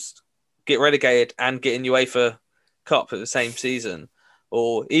teams get relegated and get in UEFA Cup at the same season.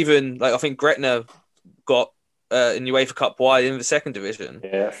 Or even, like, I think Gretna got in UEFA Cup wide in the second division.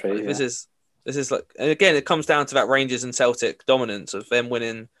 Yeah, that's right. Like, This is like, and again, it comes down to that Rangers and Celtic dominance of them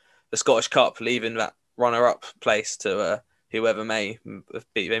winning the Scottish Cup, leaving that runner-up place to whoever may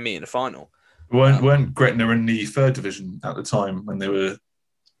beat them in the final. Weren't Gretna in the third division at the time when they were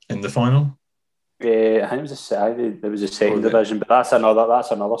in the final? Yeah, I think it was the second division, but that's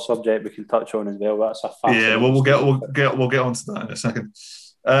another subject we can touch on as well. That's a fascinating. Yeah, we'll get onto that in a second.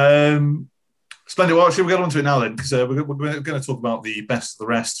 Splendid. Well, actually, we'll get on to it now then, because we're going to talk about the best of the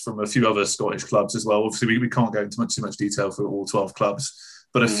rest from a few other Scottish clubs as well. Obviously, we can't go into too much detail for all 12 clubs,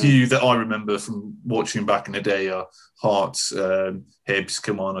 but a few that I remember from watching back in the day are Hearts, Hibs,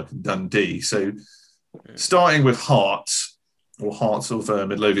 Kilmarnock and Dundee. So starting with Hearts of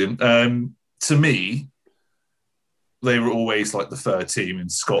Midlothian, to me, they were always like the third team in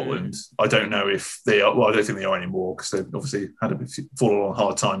Scotland. I don't know if they are, well, I don't think they are anymore because they've obviously had fallen on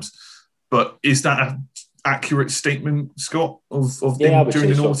hard times. But is that an accurate statement, Scott, of them during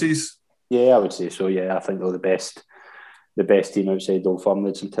the noughties? So. Yeah, I would say so. Yeah, I think they're the best team outside Old Firm. They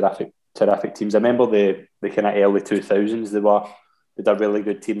had some terrific teams. I remember the kind of early 2000s. They had a really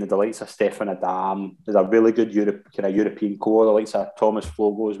good team. The likes of Stefan Adam. They had a really good European core. The likes of Thomas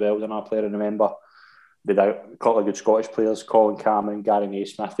Flogo as well was another player I remember. They had a couple of good Scottish players, Colin Cameron, Gary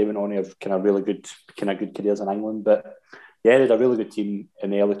Naismith. They went on to have kind of good careers in England, but. Yeah, they had a really good team in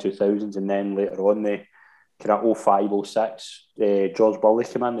the early 2000s, and then later on, the kind of 05, 06, George Burley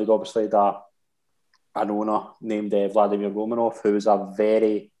came in. They'd obviously had an owner named Vladimir Romanov, who was a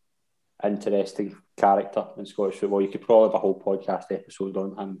very interesting character in Scottish football. You could probably have a whole podcast episode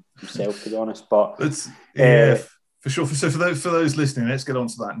on him himself, to be honest. But for sure. So for those listening, let's get on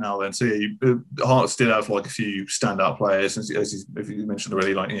to that now then. So Hearts did have like a few standout players, as you mentioned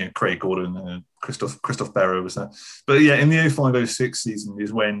already, like Craig Gordon, Christoph Barrow was there. But yeah, in the 05-06 season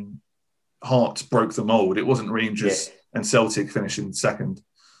is when Hearts broke the mould. It wasn't Rangers and Celtic finishing second.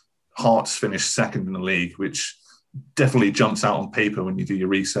 Hearts finished second in the league, which definitely jumps out on paper when you do your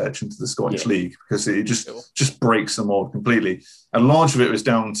research into the Scottish League, because it just breaks the mould completely. And large of it was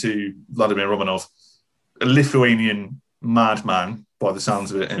down to Vladimir Romanov, a Lithuanian madman by the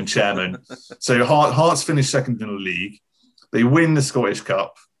sounds of it, and chairman. So Hearts finished second in the league. They win the Scottish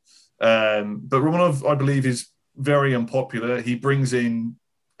Cup. But Romanov, I believe, is very unpopular. He brings in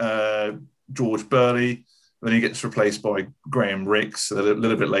George Burley, then he gets replaced by Graham Rix a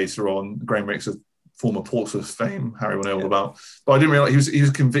little bit later on. Graham Rix, a former Portsmouth fame, Harry will know all about. But I didn't realise he was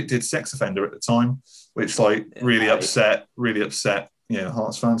a convicted sex offender at the time, which really upset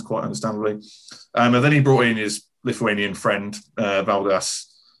Hearts fans quite understandably. And then he brought in his Lithuanian friend Valdas.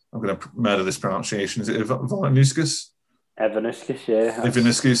 I'm going to murder this pronunciation. Is it Ivanauskas? Ivanauskas, yeah.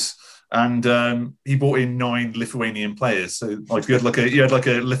 Ivanauskas. And he brought in 9 Lithuanian players. So you had like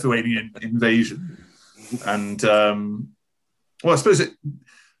a Lithuanian invasion. And I suppose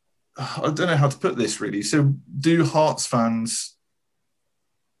I don't know how to put this really. So do Hearts fans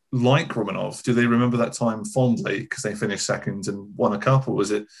like Romanov? Do they remember that time fondly because they finished second and won a cup? Or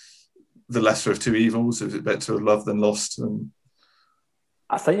was it the lesser of two evils? Was it better to have loved than lost?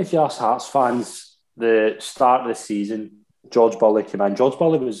 I think if you ask Hearts fans, the start of the season, George Burley came in. George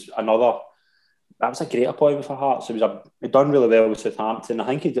Burley was that was a great appointment for Hearts. He'd done really well with Southampton.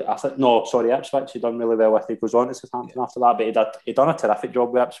 Ipswich he'd done really well with. He goes on to Southampton after that, but he'd done a terrific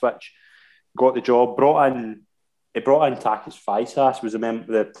job with Ipswich. Got the job, brought in Takis Faisas, was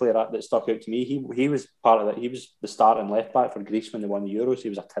the player that stuck out to me. He was part of it. He was the starting left back for Greece when they won the Euros. He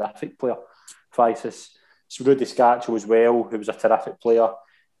was a terrific player, Faisas. Rudi Scaccio as well, who was a terrific player.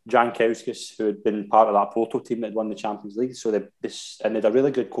 Jan Kauskis, who had been part of that Porto team that had won the Champions League. So they had a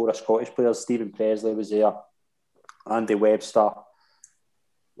really good core of Scottish players. Stephen Presley was there. Andy Webster.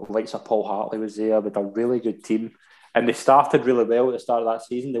 Likes of Paul Hartley was there. With a really good team. And they started really well at the start of that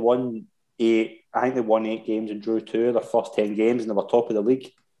season. They won 8 games and drew 2 of their first 10 games, and they were top of the league.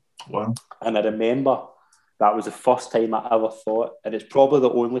 Wow. And I remember that was the first time I ever thought, and it's probably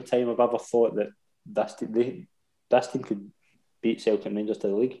the only time I've ever thought that this team could beat Celtic Rangers to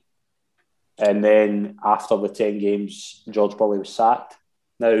the league. And then after the 10 games, George Burley was sacked.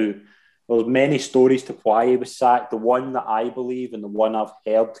 Now, there's many stories to why he was sacked. The one that I believe and the one I've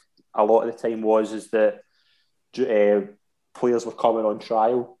heard a lot of the time is that players were coming on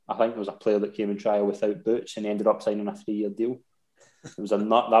trial. I think there was a player that came on trial without boots and ended up signing a 3-year deal. It was a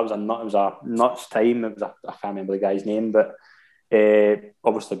nuts time. I can't remember the guy's name, but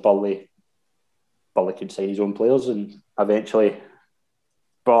obviously Burley could sign his own players, and eventually,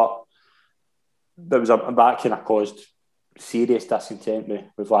 but that kind of caused serious discontent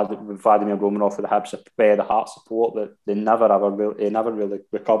with Vladimir Romanov with the Hearts support that they never really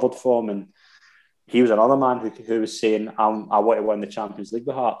recovered from. And he was another man who was saying, I want to win the Champions League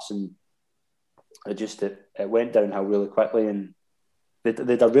with Hearts, and it went downhill really quickly. And they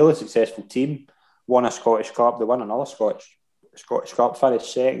had a really successful team, won a Scottish Cup, they won another Scottish Cup,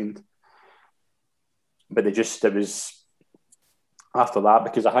 finished second. But it was after that,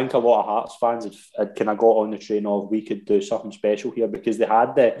 because I think a lot of Hearts fans had kind of got on the train of we could do something special here, because they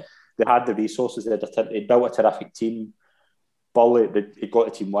had the resources. They built a terrific team. Burley, they got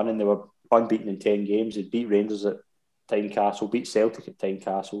the team winning. They were unbeaten in 10 games. They beat Rangers at Tynecastle, beat Celtic at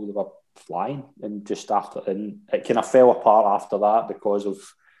Tynecastle. They were flying, and it kind of fell apart after that because of,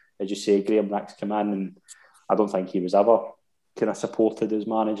 as you say, Graham Rix came in, and I don't think he was ever kind of supported as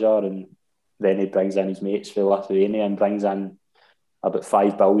manager. And then he brings in his mates for Lithuania and brings in about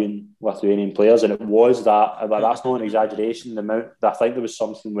 5 billion Lithuanian players. And it was that's not an exaggeration. The amount, I think there was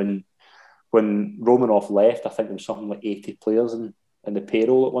something when Romanov left, I think there was something like 80 players in the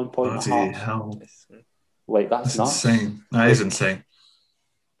payroll at one point. Hell. That's nuts. Insane. That is insane.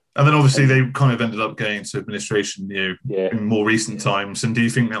 And then obviously they kind of ended up going to administration, in more recent times. And do you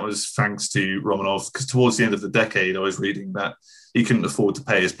think that was thanks to Romanov? Because towards the end of the decade, I was reading that he couldn't afford to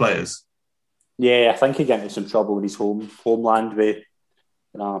pay his players. Yeah, I think he got into some trouble with his homeland with,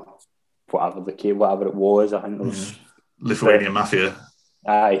 whatever it was. I think there was Lithuanian mafia.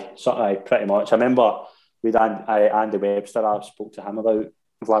 Aye, pretty much. I remember with Andy Webster, I spoke to him about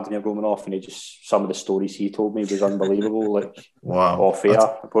Vladimir Romanov, and some of the stories he told me was unbelievable. Wow, off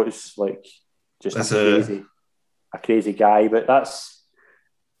air, but it's just a crazy guy. But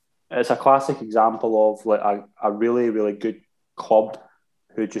it's a classic example of a really, really good club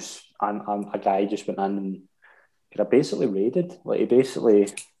who and a guy just went in and kind of basically raided. He basically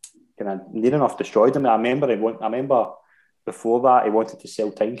kind of near enough destroyed him. I remember before that he wanted to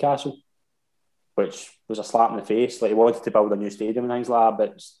sell Tynecastle, which was a slap in the face. He wanted to build a new stadium and things like that.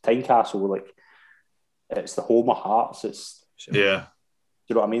 But Tynecastle, it's the home of Hearts. Do you know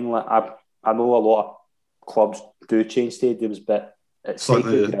what I mean? I know a lot of clubs do change stadiums, but it's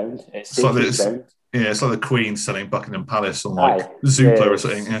sacred ground. It's sacred ground. Yeah, it's like the Queen selling Buckingham Palace on Zoopla or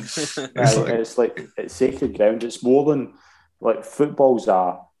something. Yeah. It's sacred ground. It's more than football's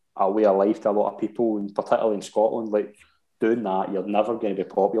a way of life to a lot of people, and particularly in Scotland. Doing that, you're never going to be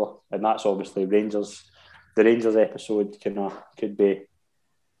popular, and that's obviously Rangers. The Rangers episode could be,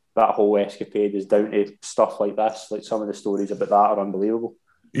 that whole escapade is down to stuff like this. Some of the stories about that are unbelievable.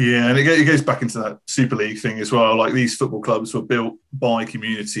 Yeah, and it goes back into that Super League thing as well. Like these football clubs were built by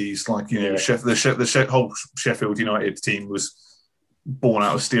communities. Like the whole Sheffield United team was born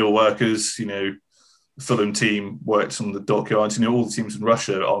out of steel workers. The Fulham team worked on the dockyards. All the teams in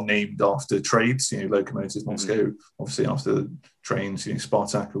Russia are named after trades. Locomotives, Moscow, obviously after the trains.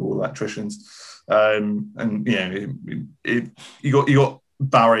 Spartak, all electricians. And you got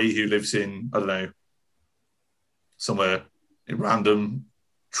Barry, who lives in, I don't know, somewhere in random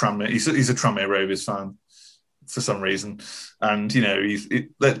Tranmere. He's a Tranmere Rovers fan for some reason, and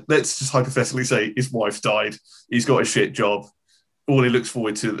let's just hypothetically say his wife died. He's got a shit job. All he looks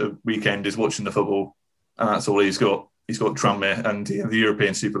forward to the weekend is watching the football, and that's all he's got. He's got Tranmere, and the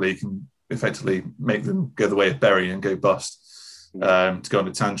European Super League can effectively make them go the way of Bury and go bust. To go on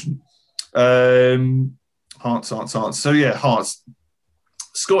a tangent. Hearts. So yeah, Hearts.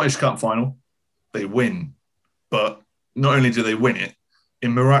 Scottish Cup final, they win, but not only do they win it,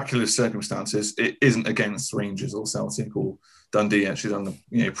 in miraculous circumstances, it isn't against Rangers or Celtic or Dundee. Actually done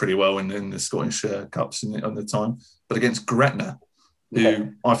pretty well in the Scottish Cups on the time, but against Gretna,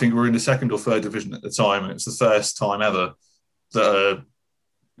 who I think were in the second or third division at the time, and it's the first time ever that a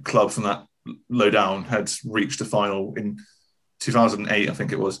club from that low down had reached a final in 2008, I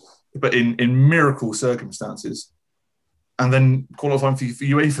think it was, but in miracle circumstances, and then qualifying for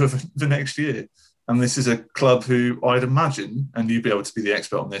UEFA for the next year. And this is a club who I'd imagine, and you'd be able to be the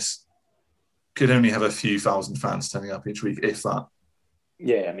expert on this, could only have a few thousand fans turning up each week, if that.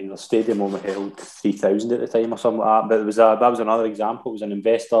 Yeah, I mean, the stadium only held 3,000 at the time or something like that. But that was another example. It was an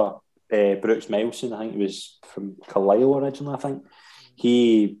investor, Brooks Milson, I think he was from Carlisle originally, I think.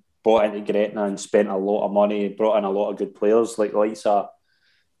 He bought into Gretna and spent a lot of money, brought in a lot of good players, like the likes of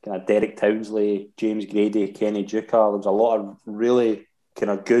kind of Derek Townsley, James Grady, Kenny Duca. There was a lot of really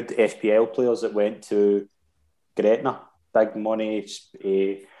kind of good SPL players that went to Gretna, big money.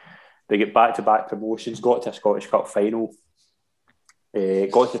 They get back-to-back promotions, got to a Scottish Cup final,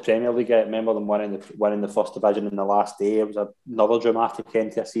 got to the Premier League. I remember them winning the first division in the last day. It was another dramatic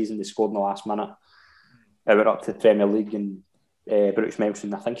end to a season. They scored in the last minute. They went up to the Premier League, and Brooks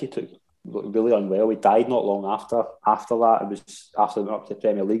Melson, I think he took really unwell. He died not long after that. It was after they went up to the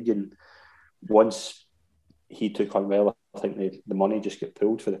Premier League, and once he took unwell, I think the money just got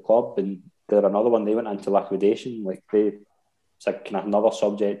pulled for the club, and they're another one. They went into liquidation. It's a kind of another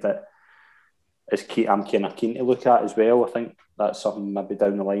subject that I'm kind of keen to look at as well. I think that's something maybe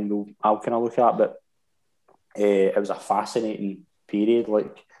down the line I'll kind of look at. But it was a fascinating period.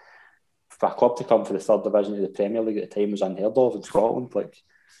 Like, for a club to come for the third division of the Premier League at the time was unheard of in Scotland.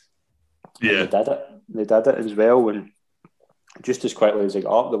 Yeah, they did it as well, and just as quickly as they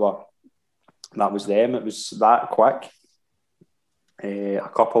got up, that was them. It was that quick. A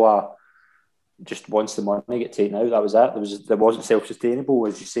couple of, just once the money got taken out, that was it. It wasn't self-sustainable,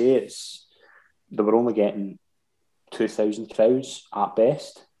 as you say. They were only getting 2,000 crowds at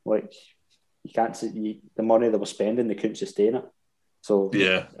best. Like, you can't see the money they were spending, they couldn't sustain it. So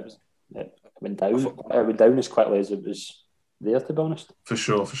yeah, it went down. It went down as quickly as it was there, to be honest. For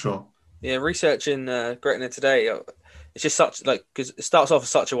sure. Yeah, researching Gretna today, it's just such, because it starts off as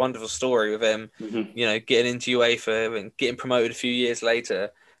such a wonderful story with him, getting into UEFA and getting promoted a few years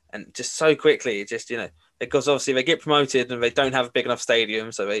later, and just so quickly, because obviously they get promoted and they don't have a big enough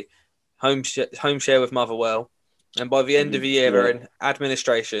stadium, so they home share with Motherwell, and by the end of the year they're in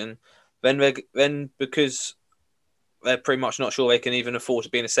administration. Then because they're pretty much not sure they can even afford to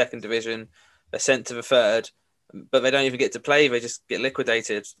be in a second division, they're sent to the third, but they don't even get to play. They just get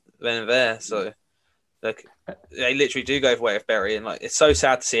liquidated then and there. So they literally do go the way of Bury, and it's so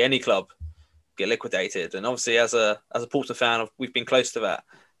sad to see any club get liquidated. And obviously, as a Portsmouth fan, we've been close to that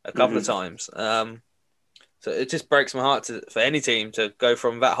a couple of times. So it just breaks my heart for any team to go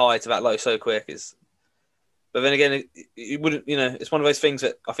from that high to that low so quick. But then again, it wouldn't. It's one of those things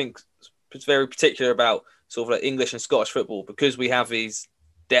that I think is very particular about sort of English and Scottish football, because we have these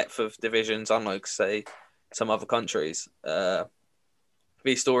depth of divisions, unlike say some other countries.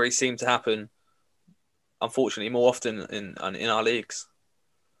 These stories seem to happen, unfortunately, more often in our leagues.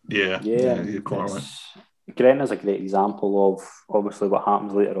 Yeah, you're quite right. Gretna's a great example of obviously what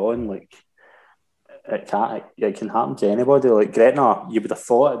happens later on. It can happen to anybody. Like Gretna, you would have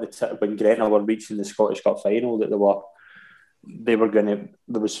thought when Gretna were reaching the Scottish Cup final that they were going to.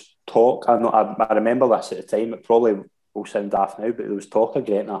 There was talk. I remember this at the time. It probably will sound daft now, but there was talk of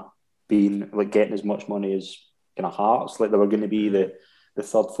Gretna being getting as much money as kind of Hearts. They were going to be the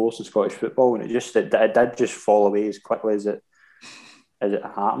third force in Scottish football, and it did just fall away as quickly as it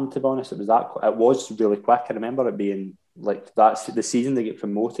happened. To be honest, it was really quick. I remember it being that's the season they get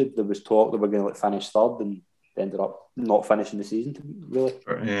promoted. There was talk they were going to finish third, and ended up not finishing the season, really.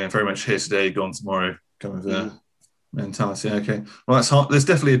 Yeah, very much here today, gone tomorrow kind of mentality. Okay. Well, that's hard. There's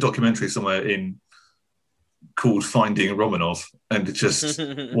definitely a documentary somewhere called Finding Romanov, and it's just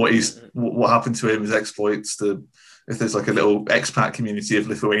what happened to him, his exploits, if there's like a little expat community of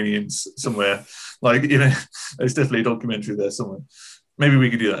Lithuanians somewhere, like, there's definitely a documentary there somewhere. Maybe we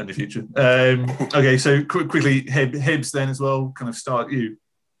could do that in the future. Okay, so quickly, Hibs then as well, kind of start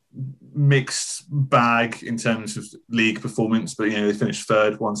mixed bag in terms of league performance, but they finished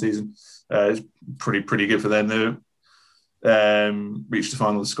third one season. It's pretty good for them. They reached the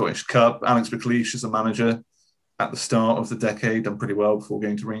final of the Scottish Cup. Alex McLeish is a manager at the start of the decade, done pretty well before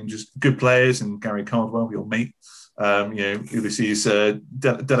going to Rangers. Good players, and Gary Cardwell, your mate. Ulysses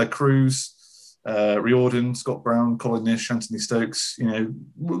Dela Cruz, Riordan, Scott Brown, Colin Nish, Anthony Stokes.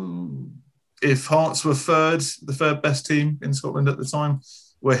 If Hearts were the third best team in Scotland at the time,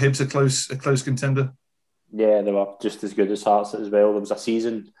 were Hibs a close contender? Yeah, they were just as good as Hearts as well. There was a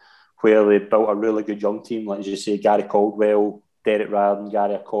season where they built a really good young team, like as you say, Gary Caldwell, Derek Riordan,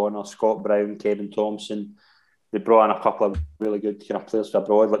 Gary O'Connor, Scott Brown, Kevin Thompson. They brought in a couple of really good kind of players from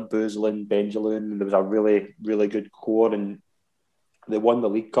abroad, like Boozlin, Benjamin. There was a really, really good core, and they won the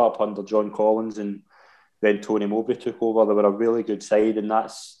League Cup under John Collins, and then Tony Mowbray took over. They were a really good side, and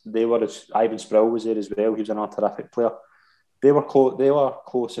Ivan Sproul was there as well. He was another terrific player. They were close. They were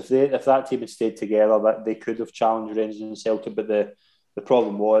close. If that team had stayed together, that they could have challenged Rangers and Celtic. But the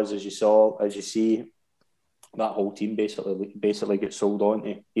problem was, as you see, that whole team basically gets sold on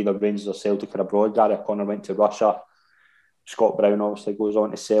to either Rangers or Celtic or abroad. Gary O'Connor went to Russia. Scott Brown obviously goes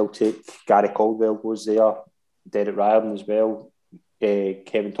on to Celtic. Gary Caldwell goes there. Derek Riordan as well.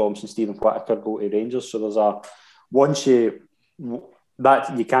 Kevin Thompson, Stephen Whittaker go to Rangers. So there's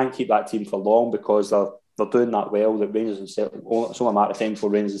you can't keep that team for long because they're doing that well. That Rangers and Celtic, it's only a matter of time before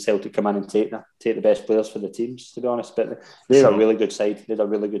Rangers and Celtic come in and take the best players for the teams, to be honest. But they're a really good side. They're a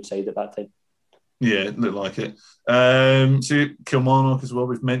really good side at that time. Yeah, it looked like it. So Kilmarnock as well,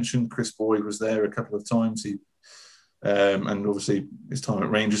 we've mentioned Chris Boyd was there a couple of times. And obviously his time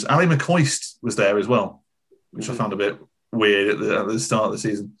at Rangers. Ali McCoist was there as well, which I found a bit weird at the start of the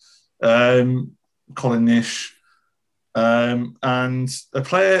season. Colin Nish. And a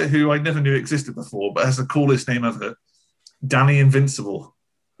player who I never knew existed before, but has the coolest name ever, Danny Invincible.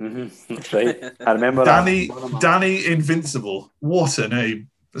 Mm-hmm. That's right. I remember Danny Invincible. What a name.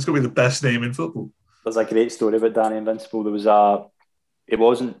 That's got to be the best name in football. There's a great story about Danny Invincible. It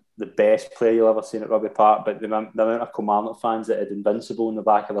wasn't the best player you'll ever seen at Rugby Park, but the amount of Kilmarnock fans that had Invincible in the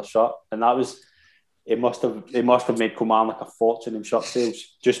back of their shirt, and that was, it must have made Kilmarnock a fortune in shirt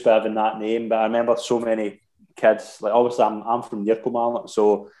sales just by having that name. But I remember so many kids, like obviously I'm from near Kilmarnock,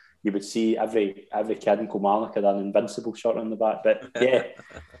 so you would see every kid in Kilmarnock had an Invincible shirt on the back. But yeah,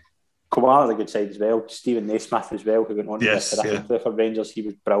 Kilmarnock's a good side as well. Stephen Naismith as well, who went on to play for Rangers. He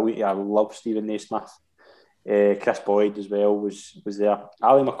was brilliant. I love Stephen Naismith. Chris Boyd as well was there.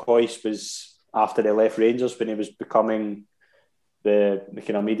 Ali McCoist was after they left Rangers when he was becoming the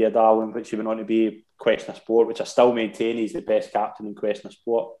kind of media darling, which he went on to be Question of Sport, which I still maintain he's the best captain in Question of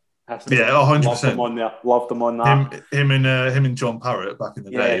Sport. Yeah, 100%. Loved him on that. Him and John Parrott back in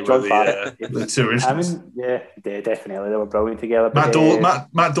the day. Yeah, John Parrott. The two originals. Definitely. They were brilliant together.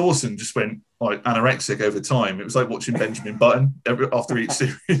 Matt Dawson just went like anorexic over time. It was like watching Benjamin Button after each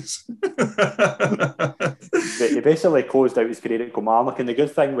series. He basically closed out his career at Kilmarnock. And the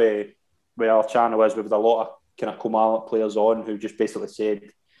good thing with our channel is we've had a lot of kind of Kilmarnock players on who just basically said,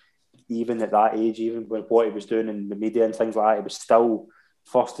 even at that age, even with what he was doing in the media and things like that, he was still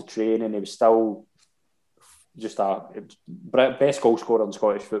first to training. He was still just best goal scorer in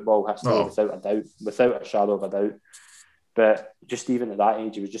Scottish football history, without a shadow of a doubt. But just even at that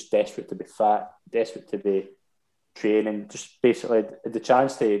age, he was just desperate to be fit, desperate to be training, just basically the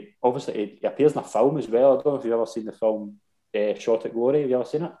chance to, obviously he appears in a film as well. I don't know if you've ever seen the film Shot at Glory. Have you ever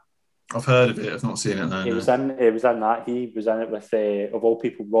seen it? I've heard of it. I've not seen it. No, He was in that. He was in it with, of all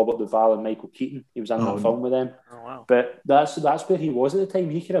people, Robert Duvall and Michael Keaton. He was in that film with them. Oh, wow. But that's where he was at the time.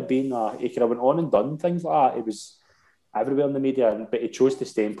 He could have been. He could have went on and done things like that. He was everywhere in the media, but he chose to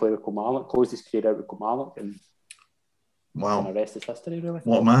stay and play with Kilmarnock. Closed his career out with Kilmarnock, and the rest is history, really.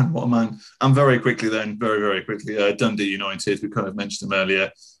 What a man! And very quickly, Dundee United. We kind of mentioned them earlier.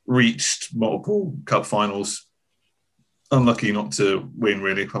 Reached multiple cup finals. Unlucky not to win,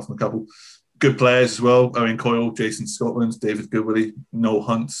 really, apart from a couple. Good players as well. Owen Coyle, Jason Scotland, David Goodwillie, Noel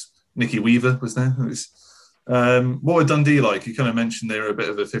Hunt, Nicky Weaver was there. What were Dundee like? You kind of mentioned they were a bit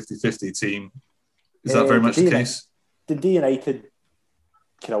of a 50-50 team. Is that very much the case? Dundee United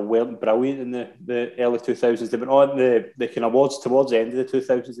kind of weren't brilliant in the early 2000s. They went on the kind of awards towards the end of the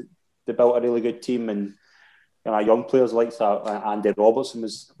 2000s. They built a really good team, and young players like Andy Robertson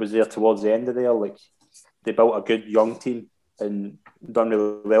was there towards the end of there. Like, they built a good young team and done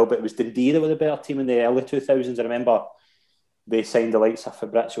really well. But it was Dundee that were the better team in the early 2000s. I remember they signed the likes of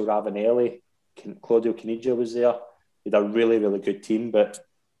Fabrizio Ravanelli, Claudio Caniggia was there. They had a really, really good team, but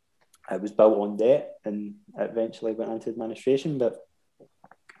it was built on debt and eventually went into administration. But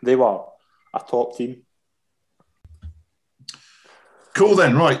they were a top team. Cool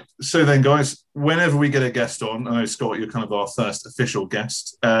then, right. So then, guys, whenever we get a guest on, I know, Scott, you're kind of our first official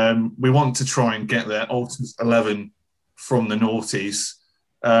guest, we want to try and get their ultimate 11 from the noughties.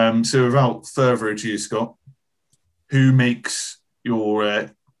 So without further ado, Scott, who makes your...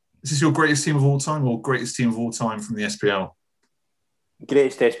 is this your greatest team of all time or greatest team of all time from the SPL?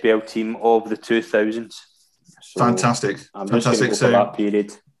 Greatest SPL team of the 2000s. So fantastic. I'm just going to go for that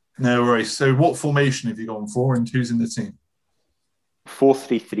period. No worries. So what formation have you gone for and who's in the team?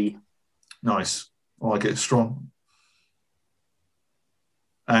 4-3-3. Nice. I like it. Strong.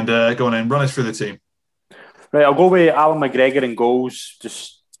 And go on then, run us through the team. Right, I'll go with Alan McGregor in goals.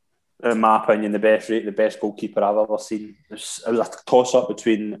 Just, in my opinion, the best goalkeeper I've ever seen. It was a toss-up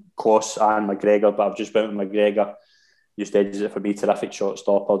between Kloss and McGregor, but I've just went with McGregor. Just edges it for me. Terrific shot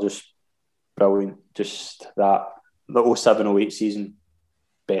stopper. Just brilliant. Just that. The 07-08 season,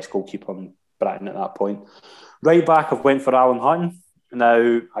 best goalkeeper in Britain at that point. Right back, I've went for Alan Hutton.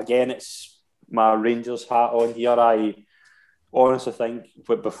 Now, again, it's my Rangers hat on here. I honestly think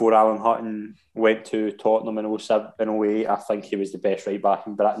before Alan Hutton went to Tottenham in 07-08, I think he was the best right back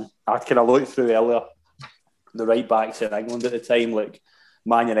in Britain. I kind of looked through earlier the right backs in England at the time. Like,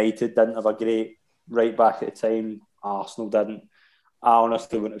 Man United didn't have a great right back at the time. Arsenal didn't. I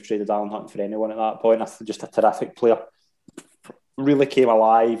honestly wouldn't have traded Alan Hutton for anyone at that point. I think just a terrific player. Really came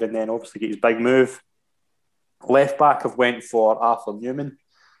alive and then obviously get his big move. Left back, I've went for Arthur Newman.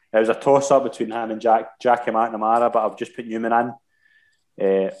 It was a toss-up between him and Jackie McNamara, but I've just put Newman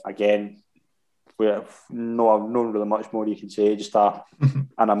in. Again, no really much more you can say. Just an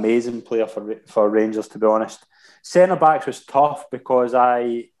amazing player for Rangers, to be honest. Centre backs was tough because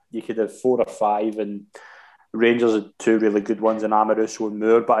you could have 4 or 5, and Rangers had 2 really good ones in Amoruso and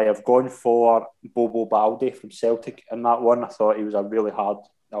Moore, but I have gone for Bobo Balde from Celtic in that one. I thought he was a really hard.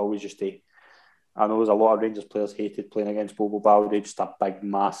 I know there's a lot of Rangers players hated playing against Bobo Balde, just a big,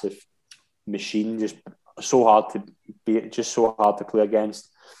 massive machine, just so hard to beat, just so hard to play against.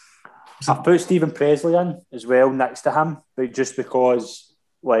 I've put Stephen Presley in as well next to him, but just because,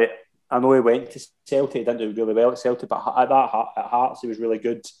 like, I know he went to Celtic, he didn't do really well at Celtic, but at Hearts he was really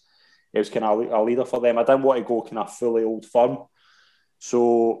good. He was kind of a leader for them. I didn't want to go kind of fully Old Firm,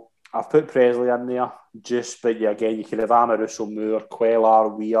 so I've put Presley in there. But yeah, again, you could have Amoruso, Moore, Quellar,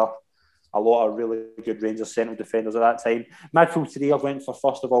 Weir. A lot of really good Rangers central defenders at that time. Midfield 3, I went for,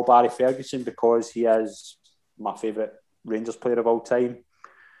 first of all, Barry Ferguson, because he is my favourite Rangers player of all time.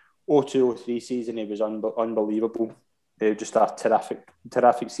 02-03 season, he was unbelievable. Just a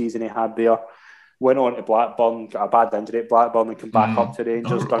terrific season he had there. Went on to Blackburn, got a bad injury at Blackburn and come back up to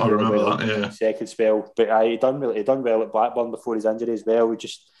Rangers. Done really well in the second spell. But he done well at Blackburn before his injury as well.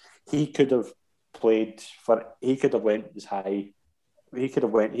 He could have went as high. He could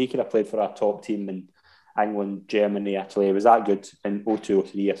have played for a top team in England, Germany, Italy. It was that good in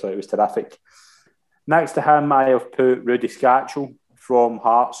 02-03. I thought it was terrific. Next to him, I have put Rudy Scatchell from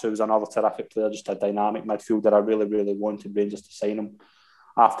Hearts, who was another terrific player, just a dynamic midfielder. I really, really wanted Rangers to sign him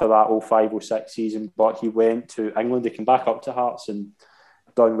after that 05-06 season, but he went to England. He came back up to Hearts and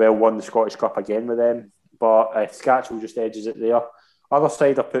done well, won the Scottish Cup again with them. But Scatchell just edges it there. Other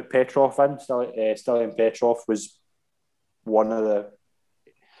side, I put Petrov in. Stilian Petrov was one of the...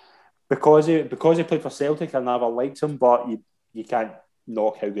 Because he played for Celtic, I never liked him, but you can't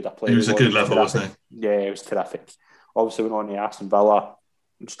knock how good a player he was. He was a good level, wasn't he? Yeah, he was terrific. Obviously went on to Aston Villa.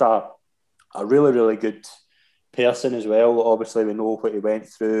 Just a really, really good person as well. Obviously, we know what he went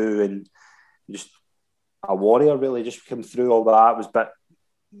through, and just a warrior, really. Just come through all that. It was a bit...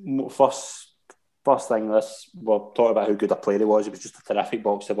 First thing, we'll talk about how good a player he was. He was just a terrific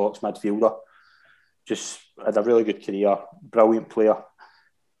box-to-box midfielder. Just had a really good career. Brilliant player.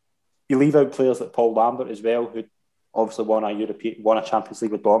 You leave out players like Paul Lambert as well, who obviously won a Champions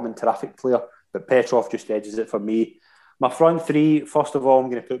League with Dortmund, terrific player. But Petrov just edges it for me. My front 3, first of all, I'm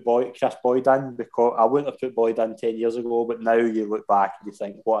going to put Chris Boyd in, because I wouldn't have put Boyd in 10 years ago, but now you look back and you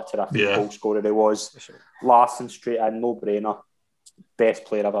think, what a terrific goal scorer he was. Sure. Larsson straight in, no-brainer. Best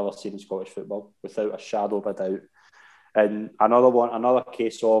player I've ever seen in Scottish football, without a shadow of a doubt. And another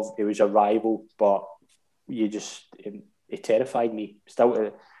case of, he was a rival, but he terrified me.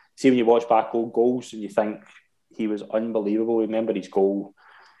 Still, see, when you watch back old goals and you think he was unbelievable. Remember his goal?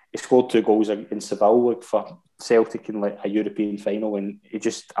 He scored 2 goals in Seville for Celtic in like a European final, and he's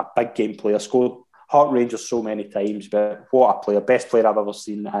just a big game player. Scored Heart Rangers so many times, but what a player! Best player I've ever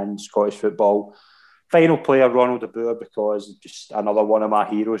seen in Scottish football. Final player Ronald de Boer, because just another one of my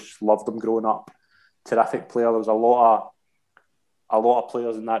heroes. Just loved him growing up. Terrific player. There was a lot of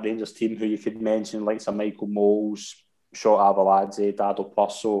players in that Rangers team who you could mention, like some Michael Moles, Shot Arveladze, Dado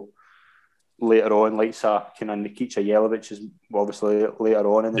Pusso. Later on, like kind of Nikica Jelavic is obviously later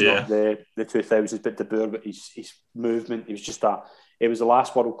on in the 2000s, but De Boer, but his movement, he was just it was the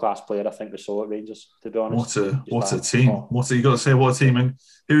last world class player I think we saw at Rangers, to be honest. What a team! You got to say, what a team! And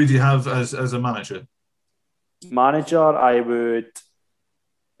who do you have as a manager? Manager, I'd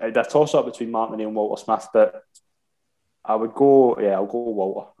a toss up between Mark O'Neill and Walter Smith, but I would go. Yeah, I'll go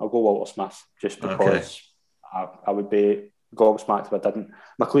Walter. I'll go Walter Smith just because I would be gobsmacked if I didn't.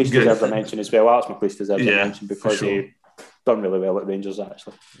 McLeish deserves a mention as well. Alex McLeish deserves a mention because he done really well at Rangers,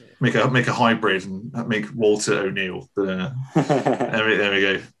 actually. Make a hybrid and make Walter O'Neill. There we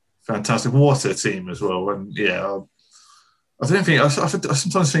go. Fantastic. What a team as well. And I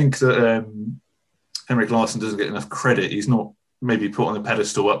sometimes think that Henrik Larsson doesn't get enough credit. He's not maybe put on the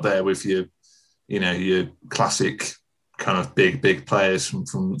pedestal up there with your classic kind of big players from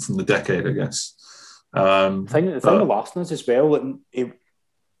the decade, I guess. The thing with Larsson is as well,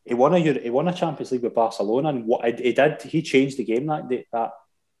 he won a Champions League with Barcelona, and what he changed the game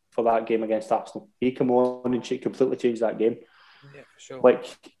for that game against Arsenal. He came on and completely changed that game. Yeah, for sure. Like,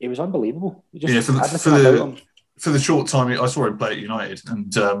 it was unbelievable. For the short time I saw him play at United,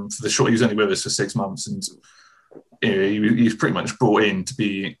 and for the short, he was only with us for 6 months, and he was pretty much brought in to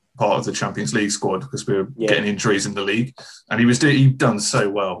be part of the Champions League squad because we were getting injuries in the league, and he'd done so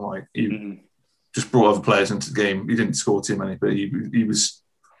well. Like just brought other players into the game. He didn't score too many, but he was,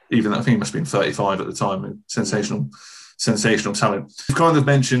 even I think he must have been 35 at the time. Sensational talent. We've kind of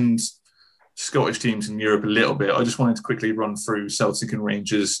mentioned Scottish teams in Europe a little bit. I just wanted to quickly run through Celtic and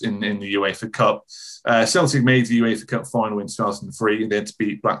Rangers in the UEFA Cup. Celtic made the UEFA Cup final in 2003. They had to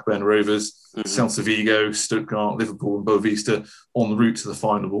beat Blackburn Rovers, Celta Vigo, Stuttgart, Liverpool and Boavista on the route to the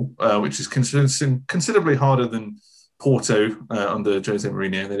final, which is considerably harder than Porto under Jose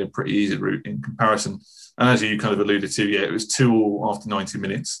Mourinho. They had a pretty easy route in comparison. And as you kind of alluded to, it was 2-2 after 90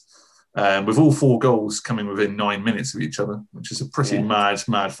 minutes, with all 4 goals coming within 9 minutes of each other, which is a pretty mad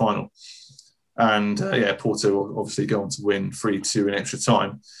final. And Porto obviously go on to win 3-2 in extra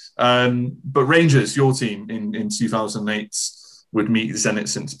time. But Rangers, your team in 2008, would meet Zenit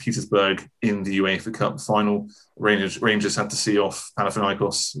St. Petersburg in the UEFA Cup final. Rangers had to see off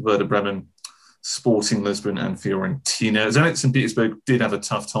Panathinaikos, Werder Bremen, Sporting Lisbon and Fiorentina. Zenit St. Petersburg did have a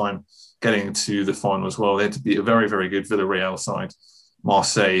tough time getting to the final as well. They had to beat a very, very good Villarreal side,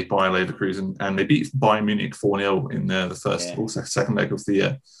 Marseille, Bayer Leverkusen, and they beat Bayern Munich 4-0 in the first or second leg of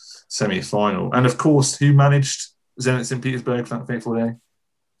the semi-final. And of course, who managed Zenit St. Petersburg for that fateful day?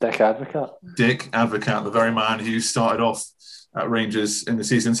 Dick Advocaat. Dick Advocaat, the very man who started off at Rangers in the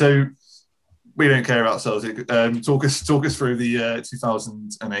season. So we don't care about Celtic. Talk us through the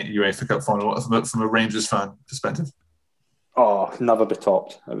 2008 UEFA Cup final from a Rangers fan perspective. Oh, never be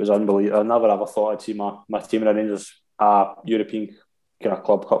topped. It was unbelievable. I never ever thought I'd see my team in a Rangers European kind of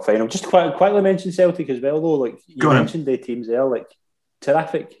club cup final. Just quietly mention Celtic as well, though. Like you mentioned the teams there, like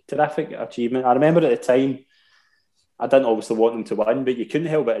terrific achievement. I remember at the time, I didn't obviously want them to win, but you couldn't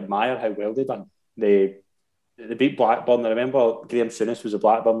help but admire how well they done. They beat Blackburn. I remember Graham Souness was a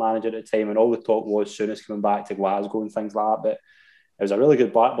Blackburn manager at the time, and all the talk was Souness coming back to Glasgow and things like that. But it was a really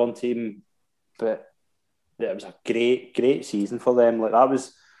good Blackburn team. But it was a great season for them. Like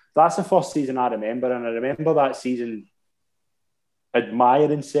that's the first season I remember, and I remember that season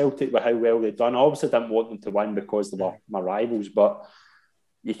admiring Celtic with how well they'd done. I obviously didn't want them to win because they were my rivals, but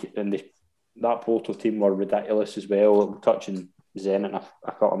that Porto team were ridiculous as well. Touching Zenit in a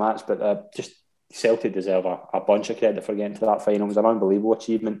couple of matches, but just Celtic deserve a bunch of credit for getting to that final. It was an unbelievable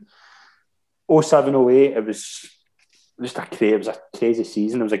achievement. 07-08, it was just it was a crazy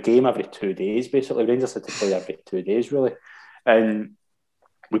season. It was a game every 2 days, basically. Rangers had to play every 2 days, really. And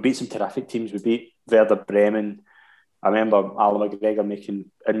we beat some terrific teams. We beat Werder Bremen. I remember Alan McGregor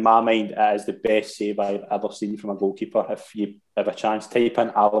making, in my mind, it is the best save I've ever seen from a goalkeeper. If you have a chance, type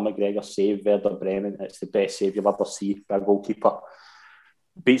in Alan McGregor save Werder Bremen. It's the best save you'll ever see by a goalkeeper.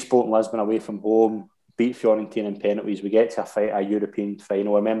 Beat Sporting Lisbon away from home. Beat Fiorentina in penalties. We get to a European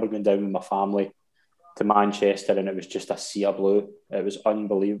final. I remember going down with my family to Manchester, and it was just a sea of blue. It was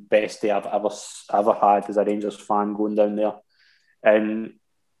unbelievable. Best day I've ever had as a Rangers fan going down there. And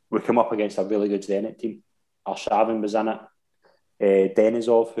we come up against a really good Zenit team. Arshavin was in it.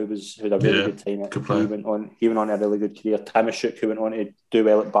 Denisov, who had a really good time. He went on a really good career. Timashuk, who went on to do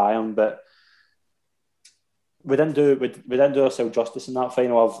well at Bayern. But we didn't do ourselves justice in that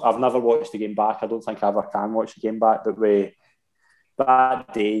final. I've never watched the game back. I don't think I ever can watch the game back. But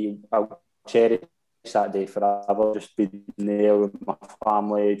that day, I'll cherish that day forever. Just being there with my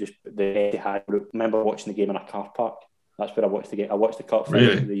family. Just I remember watching the game in a car park. That's where I watched the game. I watched the cup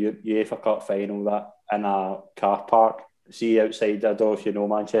final, the UEFA Cup final, that in a car park. See outside. I don't know if you know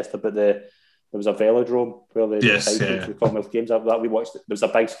Manchester, but there was a velodrome where the Commonwealth Games. That we watched. There was a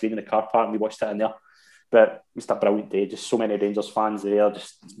big screen in the car park, and we watched it in there. But it was a brilliant day. Just so many Rangers fans there.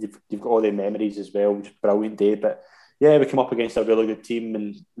 Just you've got all the memories as well. Just brilliant day. But yeah, we came up against a really good team,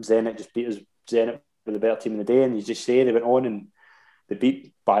 and Zenit just beat us. Zenit were the better team in the day, and you just say they went on and they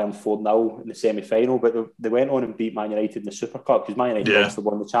beat Bayern 4-0 in the semi-final. But they went on and beat Man United in the Super Cup, because Man United obviously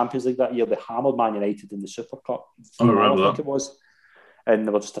won the Champions League that year. They hammered Man United in the Super Cup. I remember think it was. And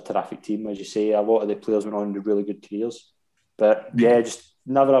they were just a terrific team, as you say. A lot of the players went on to really good careers. But yeah, just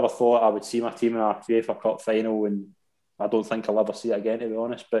never ever thought I would see my team in a UEFA Cup final, and I don't think I'll ever see it again, to be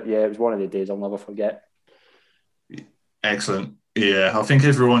honest. But yeah, it was one of the days I'll never forget. Excellent. Yeah, I think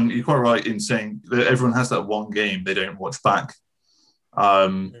you're quite right in saying that everyone has that one game they don't watch back.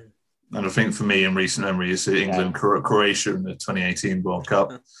 And I think for me, in recent memory, is England, Croatia in the 2018 World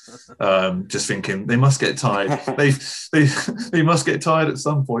Cup. Just thinking they must get tired. They must get tired at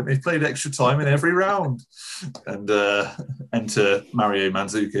some point. They've played extra time in every round. And enter Mario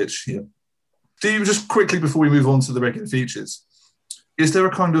Mandzukic. Yeah. Do you, just quickly before we move on to the regular features, is there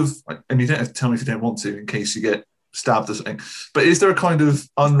a kind of, and you don't have to tell me if you don't want to in case you get stabbed or something, but is there a kind of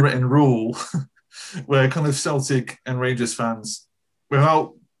unwritten rule where kind of Celtic and Rangers fans,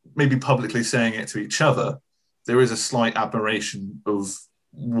 without maybe publicly saying it to each other, there is a slight admiration of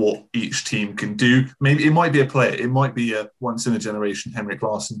what each team can do? Maybe it might be a player, it might be a once-in-a-generation Henrik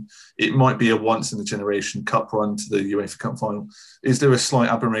Larsson, it might be a once-in-a-generation cup run to the UEFA Cup final. Is there a slight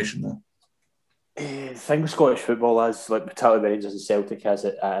admiration there? The thing with Scottish football is, like particularly Rangers and Celtic,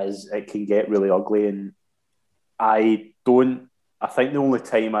 it can get really ugly, and I think the only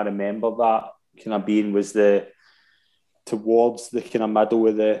time I remember that kind of being was towards the kind of middle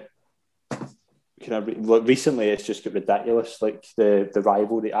of the kind of, like, recently it's just got ridiculous, like the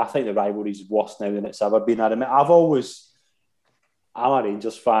rivalry. I think the rivalry is worse now than it's ever been. I'm a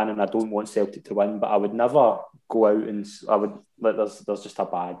Rangers fan and I don't want Celtic to win, but I would never go out and there's just a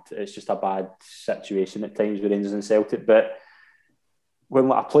bad situation at times with Rangers and Celtic. But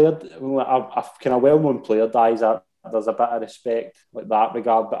when a kind of well-known player dies, there's a bit of respect like that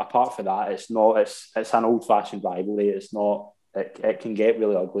regard. But apart from that, it's an old-fashioned rivalry. It's not. It can get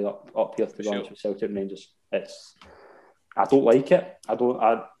really ugly up here, to be honest, with Celtic and Rangers. I don't like it.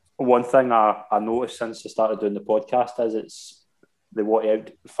 One thing I noticed since I started doing the podcast is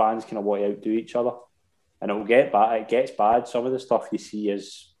fans kind of want to outdo each other, and it'll get bad. It gets bad. Some of the stuff you see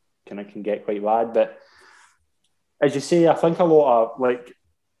can get quite bad. But as you say, I think a lot of, like,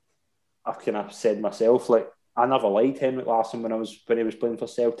 I've kind of said myself, like, I never liked Henrik Larsson when he was playing for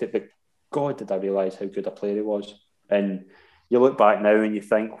Celtic, but God, did I realise how good a player he was. And you look back now and you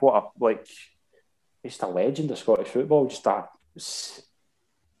think, he's a legend of Scottish football.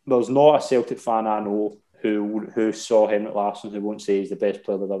 There's not a Celtic fan I know who saw Henrik Larsson who won't say he's the best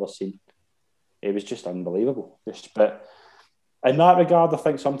player they've ever seen. It was just unbelievable. But in that regard, I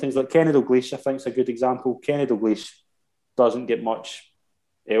think sometimes, like Kenny Dalglish, I think is a good example. Kenny Dalglish doesn't get much.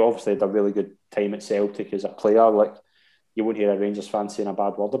 He obviously had a really good time at Celtic as a player. Like, you won't hear a Rangers fan saying a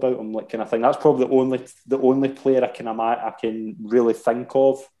bad word about him, like, kind of thing. That's probably the only player I can really think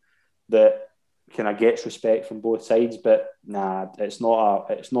of that kind of gets respect from both sides. But nah, it's not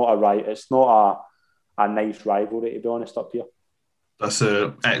a nice rivalry, to be honest, up here. That's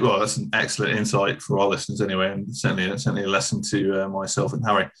an excellent insight for our listeners anyway, and certainly a lesson to myself and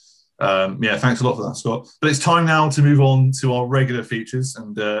Harry. Thanks a lot for that, Scott. But it's time now to move on to our regular features.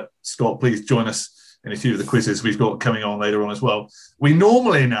 And Scott, please join us in a few of the quizzes we've got coming on later on as well. We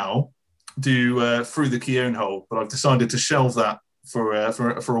normally now do Through the Keown Hole, but I've decided to shelve that for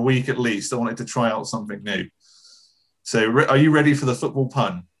a week at least. I wanted to try out something new. So are you ready for the football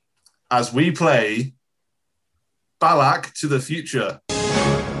pun? As we play Ballack to the Future.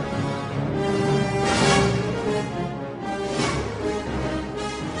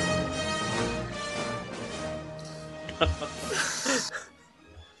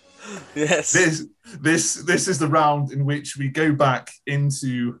 Yes. This is the round in which we go back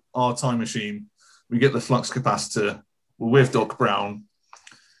into our time machine. We get the flux capacitor with Doc Brown,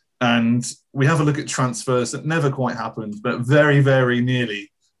 and we have a look at transfers that never quite happened, but very, very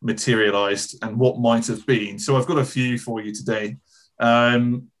nearly materialised, and what might have been. So I've got a few for you today.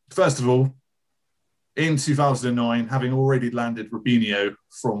 First of all, in 2009, having already landed Robinho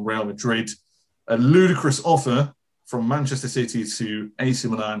from Real Madrid, a ludicrous offer from Manchester City to AC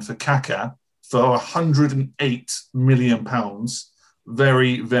Milan for Kaká for £108 million.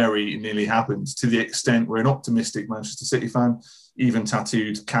 Very, very nearly happened, to the extent where an optimistic Manchester City fan even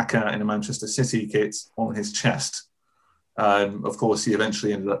tattooed Kaká in a Manchester City kit on his chest. Of course, he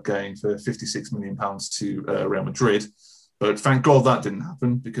eventually ended up going for £56 million to Real Madrid. But thank God that didn't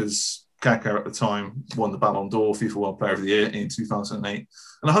happen, because Kaká at the time won the Ballon d'Or, FIFA World Player of the Year in 2008.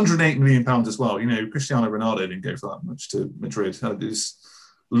 And £108 million as well. You know, Cristiano Ronaldo didn't go for that much to Madrid. It is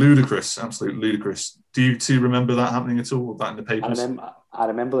ludicrous, absolutely ludicrous. Do you two remember that happening at all, that in the papers? I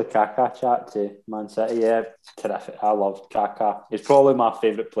remember the Kaká chat to Man City. Yeah, terrific. I loved Kaká. He's probably my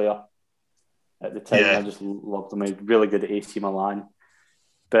favourite player at the time. Yeah. I just loved him. He was really good at AC Milan.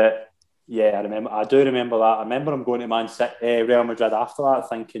 But yeah, I do remember that. I remember him going to Real Madrid after that,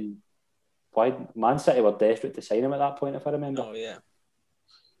 thinking, why Man City were desperate to sign him at that point, if I remember. Oh yeah,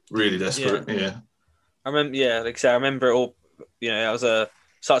 really desperate. Yeah. I remember. Yeah, like I said, I remember it all. You know, it was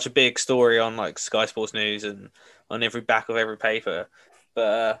such a big story on like Sky Sports News and on every back of every paper.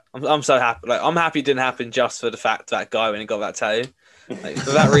 But I'm so happy. Like, I'm happy it didn't happen just for the fact that guy when he got that tattoo. Like,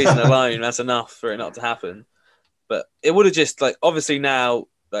 for that reason alone, that's enough for it not to happen. But it would have just, like, obviously now,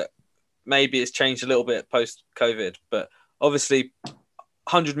 like, maybe it's changed a little bit post COVID, but obviously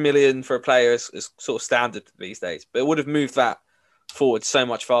 100 million for a player is sort of standard these days. But it would have moved that forward so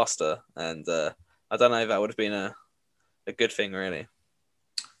much faster, and I don't know if that would have been a good thing, really.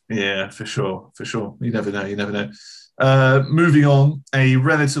 Yeah, for sure. You never know. Moving on, a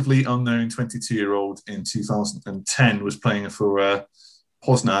relatively unknown 22-year-old in 2010 was playing for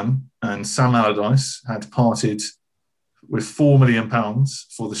Poznan, and Sam Allardyce had parted with £4 million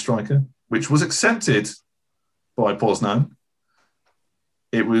for the striker, which was accepted by Poznan.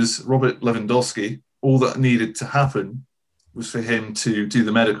 It was Robert Lewandowski. All that needed to happen was for him to do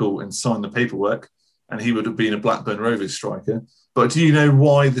the medical and sign the paperwork, and he would have been a Blackburn Rovers striker. But do you know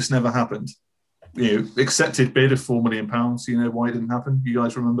why this never happened? You know, accepted bid of £4 million. Do you know why it didn't happen? You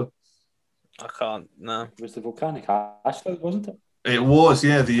guys remember? I can't, no. It was the volcanic ash, wasn't it? It was,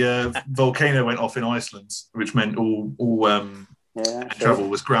 yeah. The volcano went off in Iceland, which meant all travel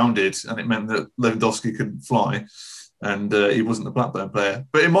was grounded, and it meant that Lewandowski couldn't fly, and he wasn't a Blackburn player.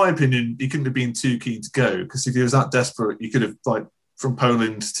 But in my opinion, he couldn't have been too keen to go, because if he was that desperate, you could have, like, from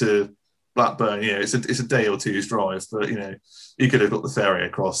Poland to Blackburn, you know, it's a day or two's drive, but, you know, he could have got the ferry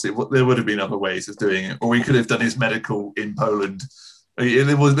across. There would have been other ways of doing it, or he could have done his medical in Poland.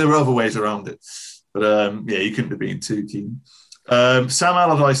 There were other ways around it, but he couldn't have been too keen. Sam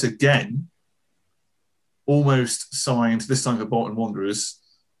Allardyce again almost signed, this time for Bolton Wanderers.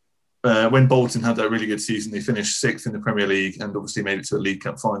 When Bolton had that really good season, they finished 6th in the Premier League and obviously made it to a League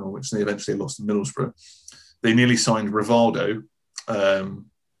Cup final, which they eventually lost to Middlesbrough. They nearly signed Rivaldo,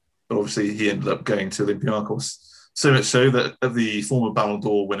 but obviously he ended up going to Olympiacos. So much so that the former Ballon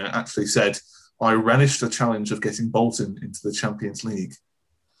d'Or winner actually said, "I relish the challenge of getting Bolton into the Champions League."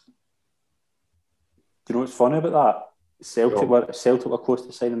 Do you know what's funny about that? Celtic were close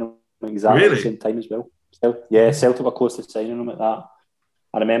to signing him exactly at the same time as well. Celtic were close to signing him at that.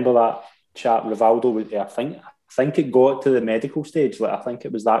 I remember that chat. Rivaldo was, I think it got to the medical stage. Like, I think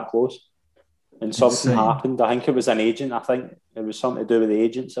it was that close. And something happened. I think it was an agent. I think it was something to do with the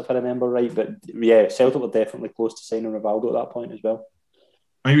agents, if I remember right. But yeah, Celtic were definitely close to signing Rivaldo at that point as well.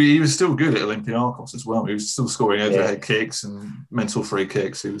 Maybe he was still good at Olympiacos as well. He was still scoring overhead kicks and mental free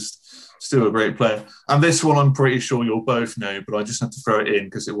kicks. He was still a great player. And this one I'm pretty sure you'll both know, but I just had to throw it in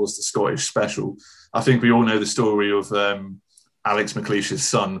because it was the Scottish special. I think we all know the story of Alex McLeish's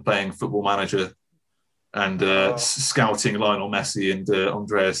son playing Football Manager and scouting Lionel Messi and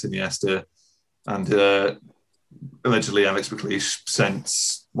Andreas Iniesta. And allegedly Alex McLeish sent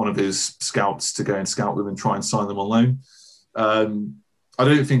one of his scouts to go and scout them and try and sign them on loan. I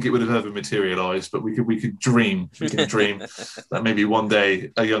don't think it would have ever materialised, but we could dream. We can dream that maybe one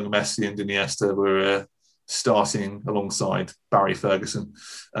day a young Messi and Iniesta were starting alongside Barry Ferguson.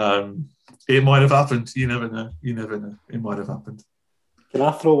 It might have happened. You never know. It might have happened. Can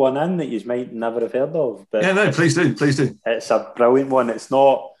I throw one in that you might never have heard of? But yeah, no, please do. It's a brilliant one. It's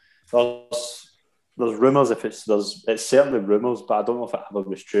not. There's rumours. It's certainly rumours, but I don't know if it ever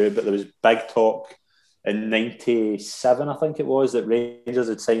was true. But there was big talk in '97, I think it was, that Rangers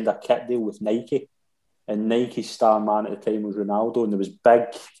had signed a kit deal with Nike, and Nike's star man at the time was Ronaldo, and there was big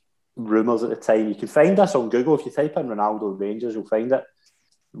rumours at the time. You can find this on Google if you type in Ronaldo Rangers, you'll find it.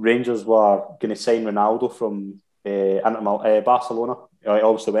 Rangers were going to sign Ronaldo from Barcelona. He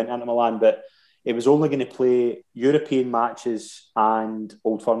obviously went into Milan, but he was only going to play European matches and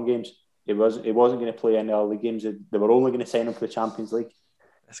Old Firm games. He wasn't going to play any other league games. They were only going to sign him for the Champions League.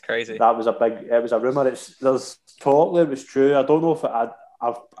 That's crazy. That was it was a rumour. There's talk that it was true. I don't know if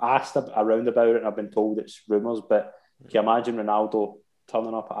I've asked around about it and I've been told it's rumours, but can you imagine Ronaldo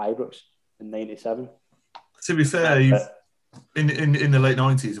turning up at Ibrox in '97? To be fair, in the late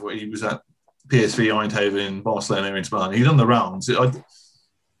 90s, where he was at PSV Eindhoven, Barcelona, Inter Milan, he'd done the rounds. I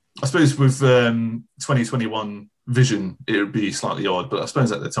suppose with 2021 vision, it would be slightly odd, but I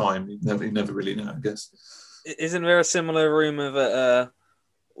suppose at the time, you never really know, I guess. Isn't there a similar rumour that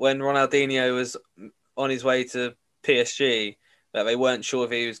when Ronaldinho was on his way to PSG, that they weren't sure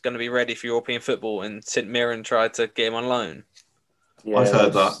if he was going to be ready for European football, and St Mirren tried to get him on loan? Yeah, I've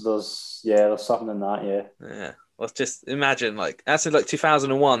heard that. There's something in that, yeah. Yeah. Well, just imagine, that's in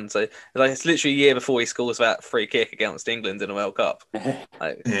 2001, so it's literally a year before he scores that free kick against England in a World Cup.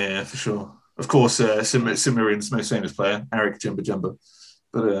 Yeah, for sure. Of course, St Mirren's most famous player, Eric Jumba Jumba.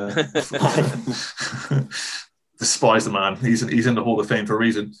 But despise the man. He's in the Hall of Fame for a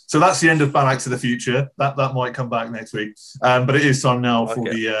reason. So that's the end of Back to the Future. That might come back next week. But it is time now for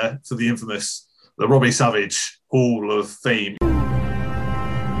the infamous, the Robbie Savage Hall of Fame.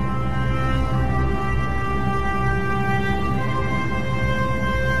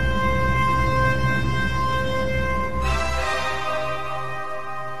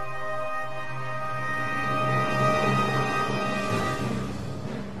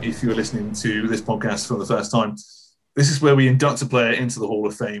 If you're listening to this podcast for the first time, this is where we induct a player into the Hall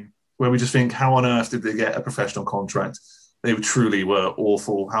of Fame, where we just think, how on earth did they get a professional contract? They truly were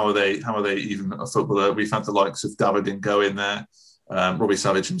awful. How are they even a footballer? We've had the likes of David Ngo in there, Robbie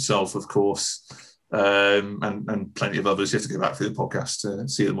Savage himself, of course, and plenty of others. You have to go back through the podcast to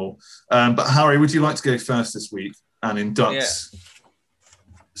see them all. But Harry, would you like to go first this week and induct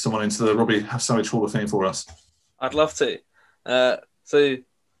someone into the Robbie Savage Hall of Fame for us? I'd love to. So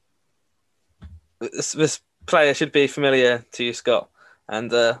this player should be familiar to you, Scott,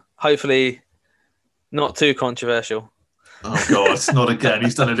 and hopefully not too controversial. Oh God, not again!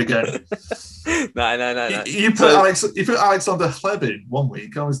 He's done it again. No. You put Alexander Hleb in 1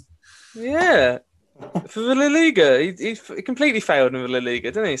 week. For the La Liga. He completely failed in the La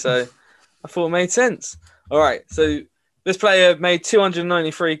Liga, didn't he? So I thought it made sense. All right, so this player made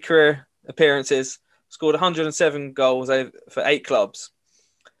 293 career appearances, scored 107 goals for 8 clubs.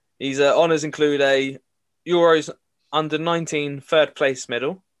 His honours include a Euros under-19 third place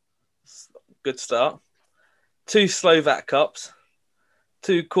medal. Good start. 2 Slovak Cups.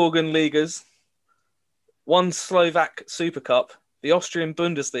 2 Korgan Ligas. 1 Slovak Super Cup. The Austrian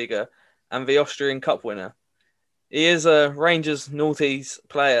Bundesliga. And the Austrian Cup winner. He is a Rangers noughties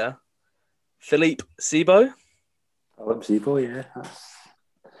player. Philippe Sebo. Philippe Sebo, yeah.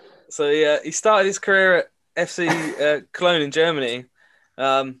 So he started his career at FC Cologne in Germany.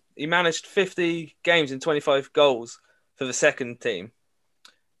 He managed 50 games and 25 goals for the second team.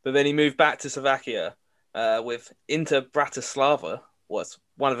 But then he moved back to Slovakia with Inter Bratislava. What's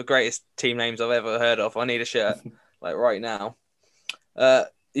one of the greatest team names I've ever heard of. I need a shirt right now.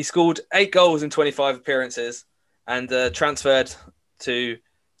 He scored 8 goals in 25 appearances and transferred to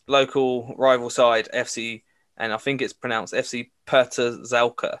local rival side FC, and I think it's pronounced FC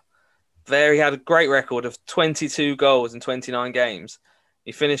Petržalka. There he had a great record of 22 goals in 29 games.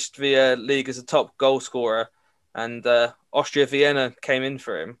 He finished the league as a top goal scorer, and Austria Vienna came in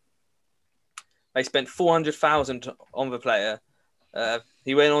for him. They spent 400,000 on the player.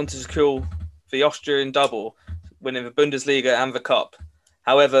 He went on to secure the Austrian double, winning the Bundesliga and the Cup.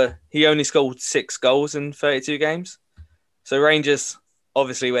 However, he only scored 6 goals in 32 games. So Rangers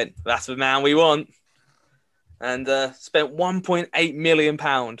obviously went, that's the man we want, and spent £1.8 million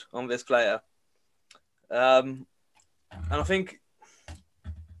on this player. And I think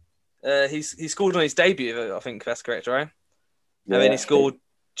he scored on his debut, I think that's correct, right? Yeah. And then he scored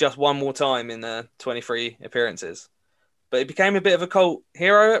just one more time in 23 appearances. But he became a bit of a cult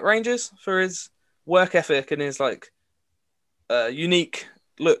hero at Rangers for his work ethic and his unique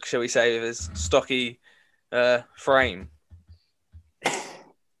look, shall we say, with his stocky frame.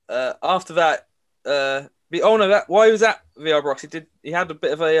 After that, while he was at the Ibrox, he had a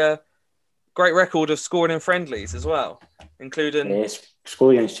bit of a great record of scoring in friendlies as well, including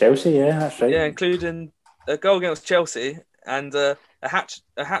scored against Chelsea. Yeah, that's right. Yeah, including a goal against Chelsea and a hat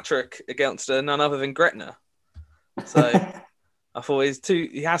trick against none other than Gretna. So I thought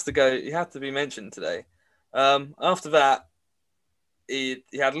he has to be mentioned today. After that, he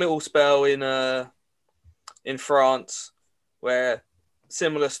had a little spell in France, where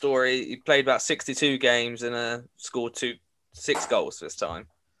similar story. He played about 62 games and scored 6 goals this time.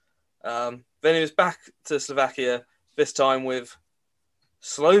 Then he was back to Slovakia, this time with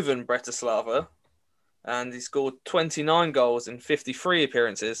Slovan Bratislava. and he scored 29 goals in 53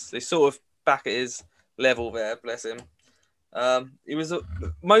 appearances. So he's sort of back at his level there, bless him. He was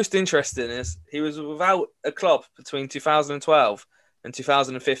most interesting is he was without a club between 2012 and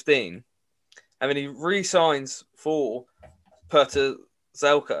 2015. And then he re-signs for Perta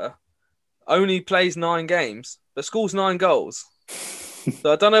Zelka, only plays 9 games, but scores 9 goals.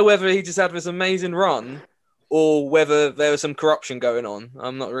 So I don't know whether he just had this amazing run or whether there was some corruption going on.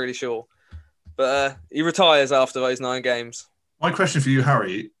 I'm not really sure. But he retires after those 9 games. My question for you,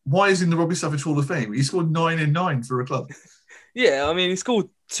 Harry, why is he in the Robbie Savage Hall of Fame? He scored 9 in 9 for a club. Yeah, I mean, he scored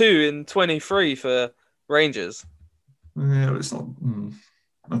 2 in 23 for Rangers. Yeah, it's not...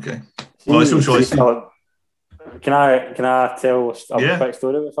 Okay. Well, it's your choice. Can I tell a quick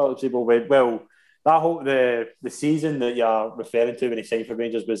story about Philip Zebo? Well, that whole the season that you're referring to when he signed for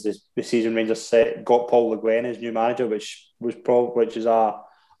Rangers was the season Rangers got Paul Le Guen as new manager, which is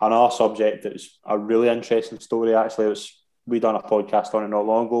another subject that was a really interesting story. Actually, we done a podcast on it not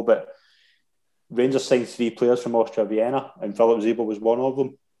long ago, but Rangers signed 3 players from Austria Vienna, and Philip Zebo was one of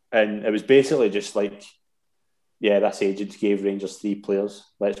them. And it was basically just like, yeah, this agent gave Rangers 3 players.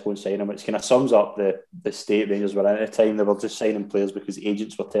 Let's go and sign them. It kind of sums up the state Rangers were in at the time. They were just signing players because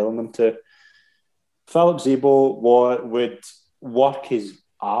agents were telling them to. Philip Zebo would work his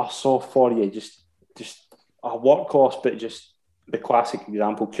arse off for you, just a workhorse, but just the classic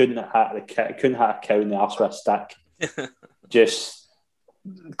example. Couldn't hit a cow in the arse with a stick. Just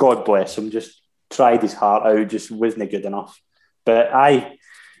God bless him. Just tried his heart out. Just wasn't good enough. But I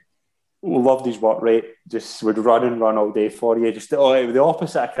loved his work rate. Just would run and run all day for you. Just the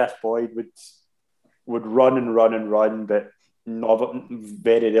opposite of Chris Boyd would run and run and run, but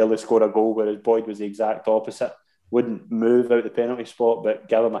very rarely score a goal. Whereas Boyd was the exact opposite. Wouldn't move out the penalty spot, but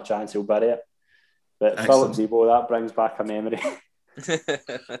give him a chance, he'll bury it. But Excellent. Philip Zebo, that brings back a memory.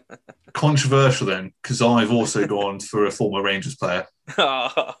 Controversial then, because I've also gone for a former Rangers player.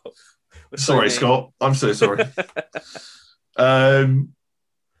 Oh, sorry, Scott. I'm so sorry.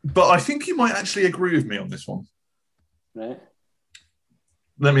 But I think you might actually agree with me on this one. Right.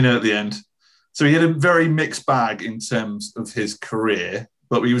 Let me know at the end. So he had a very mixed bag in terms of his career,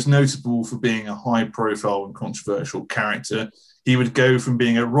 but he was notable for being a high-profile and controversial character. He would go from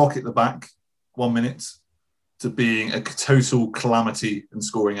being a rock at the back 1 minute to being a total calamity and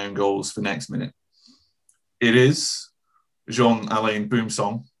scoring own goals for next minute. It is Jean-Alain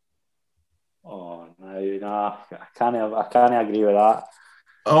Boumsong. Oh, no, I can't agree with that.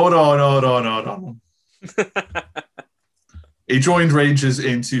 Hold on. He joined Rangers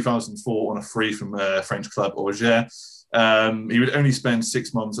in 2004 on a free from French club Angers. He would only spend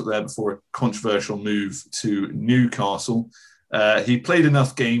 6 months up there before a controversial move to Newcastle. He played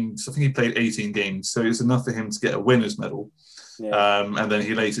enough games. I think he played 18 games, so it was enough for him to get a winner's medal. Yeah. And then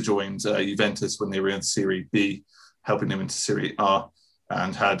he later joined Juventus when they were in Serie B, helping them into Serie A,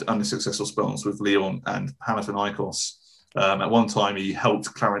 and had unsuccessful spells with Lyon and Panathinaikos. At one time, he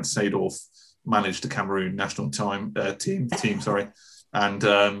helped Clarence Seedorf manage the Cameroon national team, and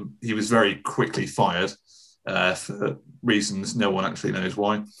he was very quickly fired for reasons no one actually knows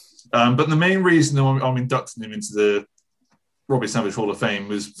why. But the main reason I'm inducting him into the Robbie Savage Hall of Fame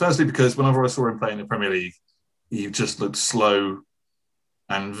was firstly because whenever I saw him play in the Premier League, he just looked slow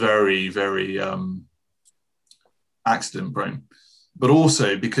and very, very accident prone. But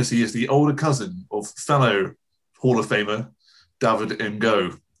also because he is the older cousin of fellow Hall of Famer David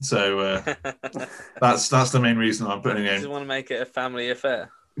Ngo. So that's the main reason I'm putting him in. You just want to make it a family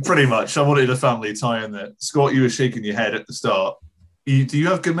affair? Pretty much. I wanted a family tie in there. Scott, you were shaking your head at the start. Do you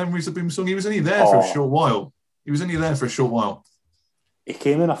have good memories of Boumsong? He was only there for a short while. He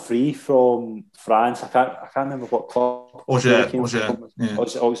came in a free from France. I can't remember what club. Angers,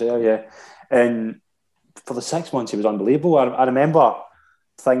 yeah. And for the 6 months, he was unbelievable. I remember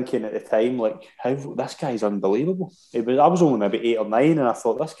thinking at the time, like, how this guy's unbelievable. I was only maybe 8 or 9, and I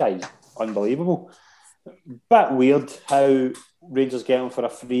thought, this guy's unbelievable. Bit weird how Rangers get him for a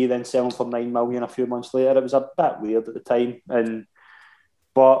free, then sell him for 9 million a few months later. It was a bit weird at the time,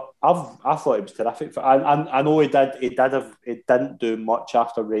 but I thought it was terrific. I know he didn't do much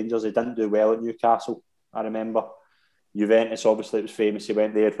after Rangers. He didn't do well at Newcastle. I remember Juventus. Obviously, it was famous. He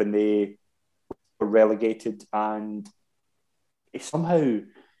went there when they were relegated, and he somehow,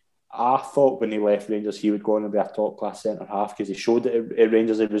 I thought when he left Rangers, he would go on and be a top-class centre-half because he showed it at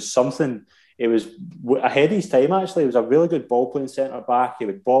Rangers. It was something, it was ahead of his time, actually. He was a really good ball-playing centre-back. He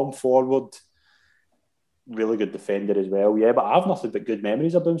would bomb forward. Really good defender as well. Yeah, but I have nothing but good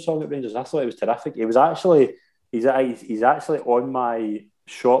memories of Boumsong at Rangers. I thought it was terrific. He was actually, he's actually on my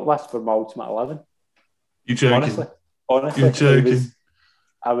shortlist for my Ultimate 11. You joking? Honestly. You're joking.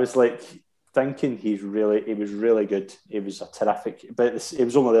 I was like, thinking he was really good. He was a terrific, but he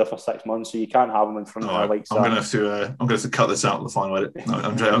was only there for 6 months, so you can't have him in front of the likes. I'm going to have to cut this out of the final edit. No,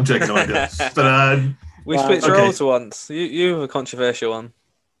 I'm joking. But we switched roles once. You have a controversial one.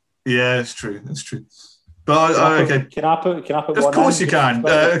 Yeah, it's true. But okay, can I put? Of course you can.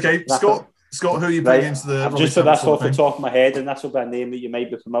 Okay, Scott, who are you putting into the? I've just put this off the top of my head, and this will be a name that you might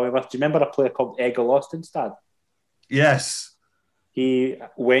be familiar with. Do you remember a player called Egil Ostenstad? Yes. He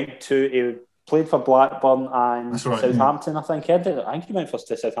played for Blackburn and Southampton. Yeah. I think he went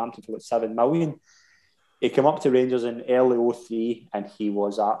to Southampton for like 7 million. He came up to Rangers in early 2003, and he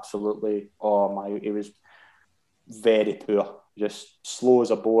was absolutely he was very poor, just slow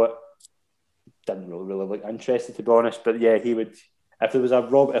as a boat. Didn't really look interested, to be honest. But yeah, he would. If there's a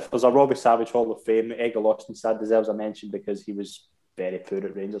Robbie Savage Hall of Fame, Egil Ostenstad deserves a mention because he was very poor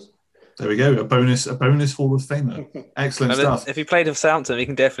at Rangers. There we go, a bonus Hall of Famer. Excellent stuff. If he played for Southampton, he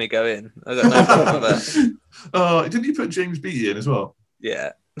can definitely go in. I got no problem with that. Didn't you put James Beattie in as well?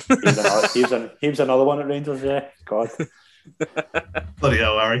 Yeah. he was another one at Rangers, yeah. God. Bloody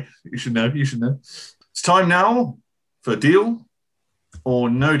hell, Harry. You should know. It's time now for Deal or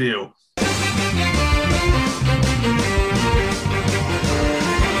No Deal.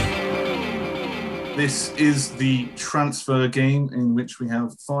 This is the transfer game in which we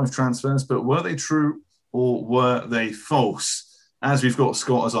have 5 transfers, but were they true or were they false? As we've got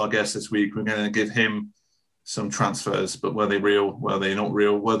Scott as our guest this week, we're going to give him some transfers, but were they real? Were they not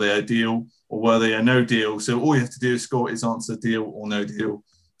real? Were they a deal or were they a no deal? So all you have to do, Scott, is answer deal or no deal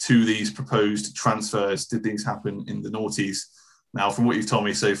to these proposed transfers. Did these happen in the noughties? Now, from what you've told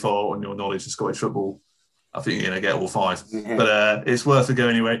me so far on your knowledge of Scottish football, I think you're going to get all 5. Mm-hmm. But it's worth a go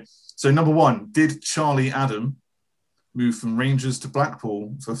anyway. So number 1, did Charlie Adam move from Rangers to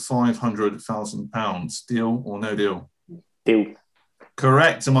Blackpool for £500,000? Deal or no deal? Deal.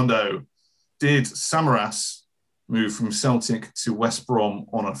 Correct, Amundo. Did Samaras move from Celtic to West Brom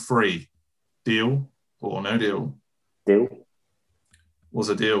on a free? Deal or no deal? Deal. Was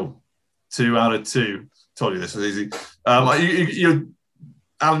a deal. 2 out of 2. Told you this was easy. Alan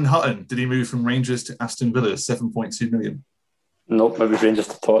Hutton, did he move from Rangers to Aston Villa, 7.2 million? Nope, maybe Rangers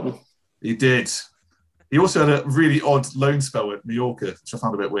to Tottenham. He did. He also had a really odd loan spell at Mallorca, which I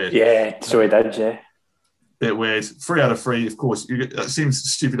found a bit weird. Yeah, so he did, yeah. Bit weird. 3 out of 3, of course. It seems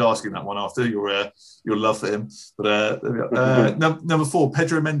stupid asking that one after your love for him. But number 4,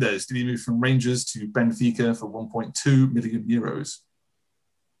 Pedro Mendes. Did he move from Rangers to Benfica for 1.2 million euros?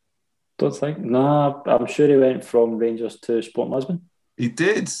 Don't think. No, I'm sure he went from Rangers to Sporting Lisbon. He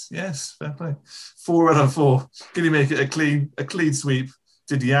did, yes. Fair play. 4 out of 4. Can he make it a clean sweep?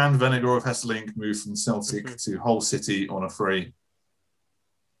 Did Jan Vennegoor of Hesselink move from Celtic to Hull City on a free?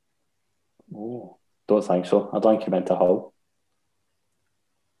 Oh, don't think so. I don't think he went to Hull.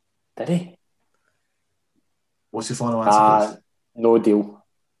 Did he? What's your final answer? No deal.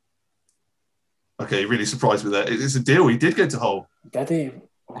 Okay, really surprised with that. It's a deal. He did go to Hull. Did he?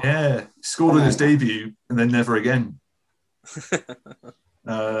 Yeah, scored in his debut and then never again.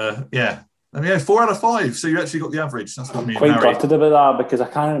 Yeah. I mean, 4 out of 5. So you actually got the average. That's what I mean. Quite gutted about that because I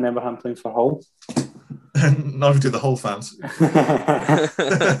can't remember him playing for Hull. Neither do the Hull fans.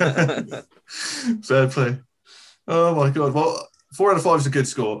 Fair play. Oh my God. Well, 4 out of 5 is a good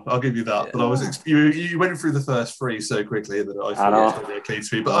score. I'll give you that. Yeah. But you went through the first 3 so quickly that I thought it was going to be a clean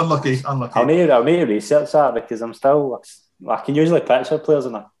sweep. But unlucky. I'll need to research that because I can usually picture players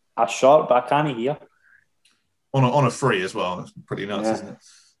in a shot, but I can't hear. On a free as well. That's pretty nuts, isn't it?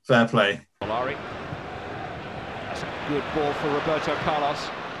 Fair play. That's a good ball for Roberto Carlos.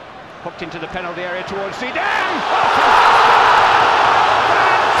 Hooked into the penalty area towards Zidane.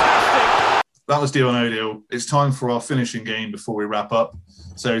 Fantastic! That was deal or no deal. It's time for our finishing game before we wrap up.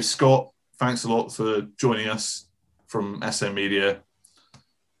 So, Scott, thanks a lot for joining us from SM Media.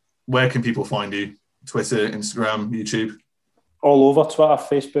 Where can people find you? Twitter, Instagram, YouTube? All over Twitter,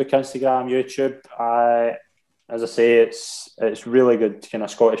 Facebook, Instagram, YouTube. As I say, it's really good kind of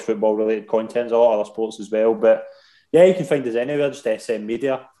Scottish football related content. There's a lot of other sports as well. But yeah, you can find us anywhere, just SM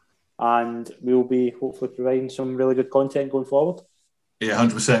Media. And we'll be hopefully providing some really good content going forward. Yeah,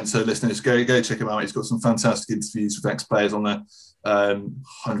 100%. So listeners, go check him out. He's got some fantastic interviews with ex-players on there.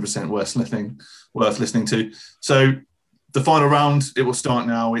 100% worth listening to. So the final round, it will start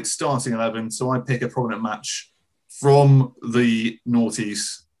now. It's starting 11. So I pick a prominent match from the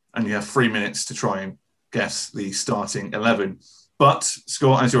noughties and you have 3 minutes to try and guess the starting 11. But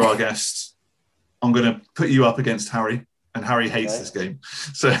Scott, as you're our guest, I'm going to put you up against Harry, and Harry hates this game.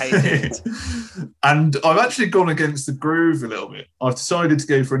 So, and I've actually gone against the groove a little bit. I've decided to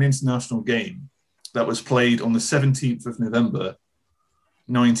go for an international game that was played on the 17th of November,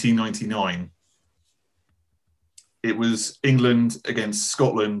 1999. It was England against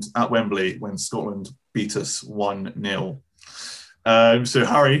Scotland at Wembley when Scotland beat us 1-0. So,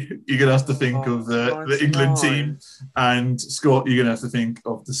 Harry, you're going to have to think of the England team, and Scott, you're going to have to think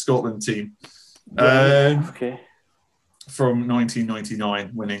of the Scotland team. Okay. From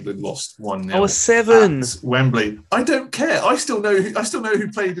 1999 when England lost 1-0. I was 7 at Wembley. I don't care. I still know who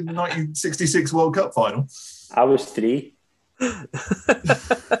played in the 1966 World Cup final. I was 3. I've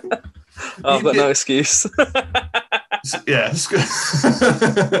got no excuse. Yeah.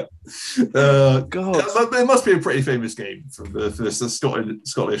 God. It must be a pretty famous game for the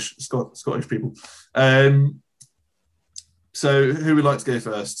Scottish people. So, who would like to go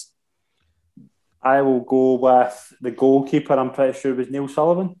first? I will go with the goalkeeper. I'm pretty sure it was Neil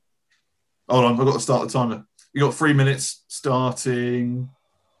Sullivan. Hold on, I've got to start the timer. You got 3 minutes starting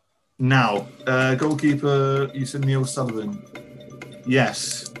now. Goalkeeper, you said Neil Sullivan.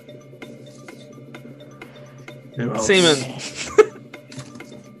 Yes. Who else? Seaman.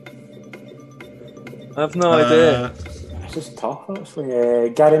 I have no idea. This is tough, actually.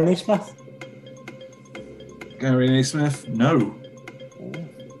 Gary Naismith. Gary Naismith? No.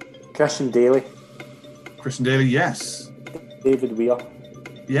 Christian Daly. Christian Daly, yes. David Weir.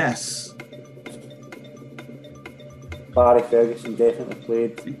 Yes. Barry Ferguson definitely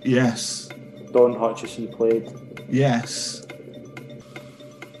played. Yes. Don Hutchison played. Yes.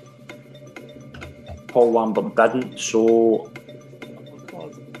 Paul Lambert didn't, so...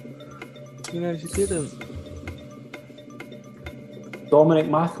 Who knows who didn't? Dominic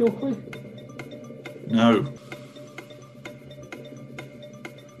Matthew played? No.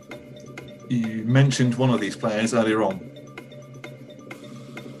 You mentioned one of these players earlier on.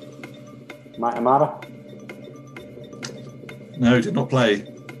 McNamara? No, did not play.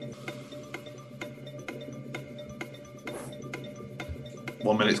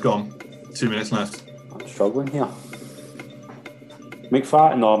 One minute's gone. 2 minutes left. I'm struggling here.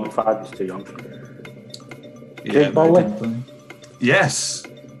 McFadden? No, McFadden's too young. Yeah, Craig Bowley? Yes.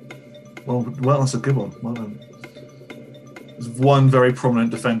 Well, that's a good one. Well done. There's one very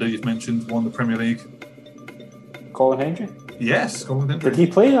prominent defender you've mentioned, won the Premier League. Colin Hendry? Yes, Colin Hendry. Did he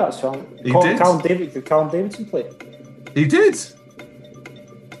play that song? He did. Did Callum Davidson play? He did.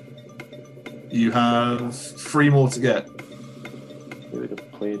 You have 3 more to get. Who would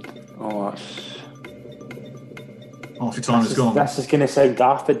have played? Oh, that's... Half your time is gone. This is going to sound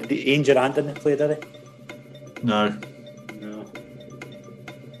daft, but did Ian Durant didn't play, did he? No.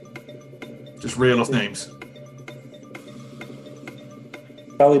 Just reel off names.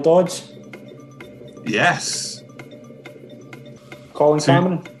 Billy Dodds? Yes. Colin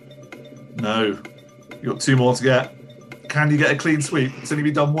Cameron? No. You got 2 more to get. Can you get a clean sweep? It's only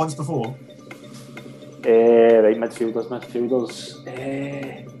been done once before. Right, midfielders.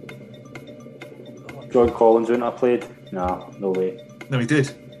 John Collins wouldn't have played? No way. No, he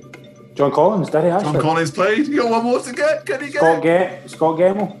did. John Collins, did he actually? John Collins played. You got 1 more to get. Can he get it? Scott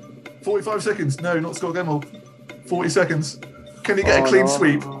Gemmell? 45 seconds. No, not Scott Gemmell. 40 seconds. Can you get a clean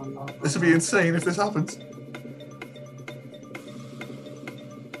sweep? No. This would be insane if this happens.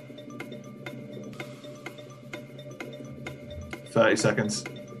 $30 seconds.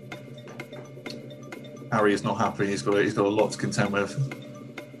 Harry is not happy. He's got a lot to contend with.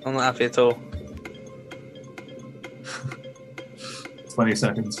 I'm not happy at all. 20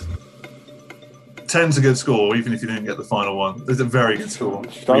 seconds. 10's a good score, even if you didn't get the final one. It's a very good score.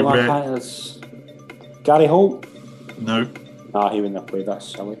 Gary Holt? No. Nah, he wouldn't have played. That's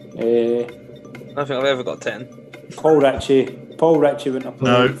silly. I don't think I've ever got 10. Paul Ritchie wouldn't have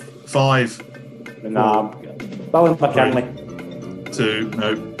played. No. 5. Nah. Billy McKinley. 2.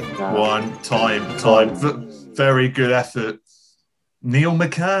 No. Nah. 1. Time. Very good effort. Neil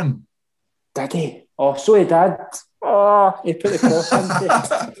McCann. Did he? Oh, so he did. Oh, he put the cross in.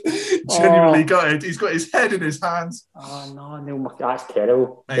 Genuinely gutted. He's got his head in his hands. Oh no, Neil McCann. That's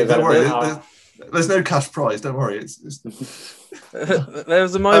terrible. Hey, don't worry. There's no cash prize. Don't worry. It's... There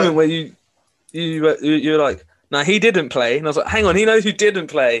was a moment where you were like, "No, he didn't play," and I was like, "Hang on, he knows who didn't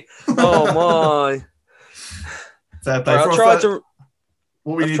play." Oh my! Fair play. Right, I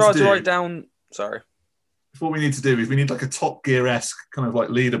tried to write down. Sorry. What we need to do is we need like a Top Gear-esque kind of like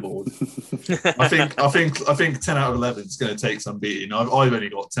leaderboard. I think 10 out of 11 is going to take some beating. I've only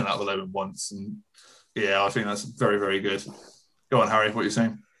got 10 out of 11 once, and yeah, I think that's very, very good. Go on, Harry. What are you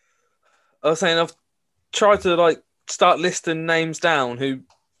saying? I was saying I've tried to like start listing names down who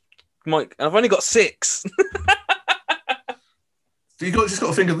might. And I've only got 6. Just got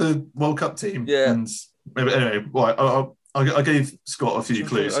to think of the World Cup team. Yeah. And maybe anyway. Right, I gave Scott a few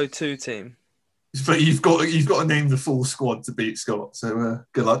clues. 02 team. But you've got to name the full squad to beat Scott. So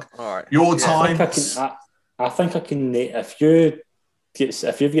good luck. All right. Your time. I think I can. If you get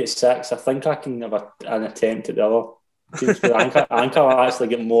 6, I think I can have an attempt at the other teams. Anchor will actually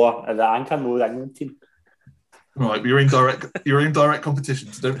get more. The Anchor know the England team. Right, you're in direct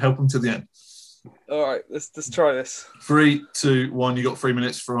competition. So don't help them to the end. All right, let's try this. 3, 2, 1. You got 3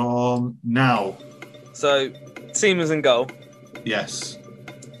 minutes from now. So, Seaman's in goal. Yes.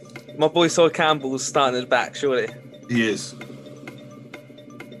 My boy Sol Campbell's starting at the back, surely. He is.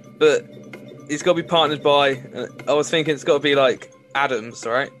 But he's got to be partnered by. I was thinking it's got to be like Adams,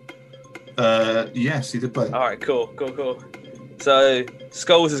 right? Yes, he did play. All right, cool. So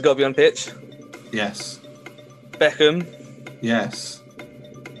Scholes has got to be on pitch. Yes. Beckham. Yes.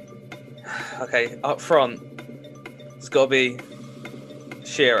 Okay, up front, it's got to be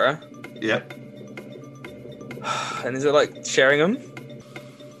Shearer. Yep. And is it like Sheringham?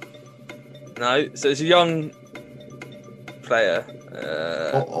 No, so it's a young player.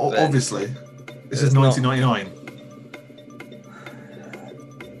 Obviously. This is 1999.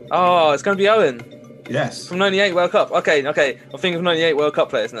 Oh, it's going to be Owen. Yes. From 98 World Cup. Okay. I'm thinking of 98 World Cup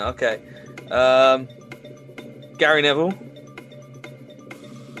players now. Okay. Gary Neville.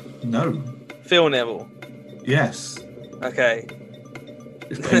 No. Phil Neville. Yes. Okay.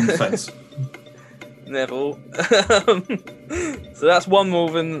 He's playing defence. Neville. So that's one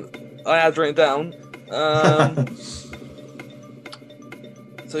more than I had written down.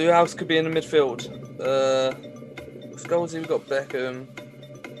 So who else could be in the midfield? Scholes, we've got Beckham.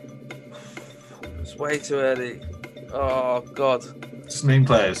 It's way too early. Oh, God. Just name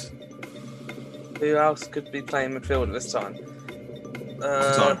players. Who else could be playing midfield at this time?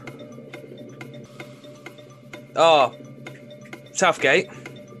 Southgate.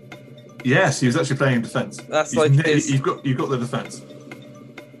 Yes, he was actually playing in defence. That's you've got the defence.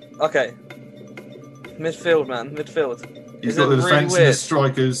 Okay. Midfield, man. Midfield. You've got the defence and the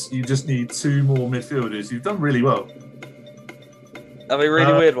strikers. You just need 2 more midfielders. You've done really well. Are they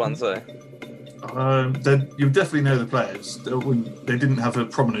really weird ones, though? You definitely know the players. They didn't have a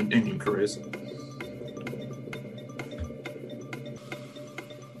prominent England careers.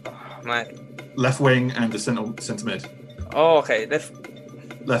 Oh, mate. Left wing and a centre mid. Oh, okay.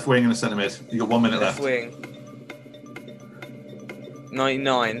 Left wing and a centre mid. You got 1 minute left. Left wing.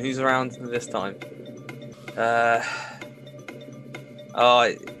 99. Who's around this time?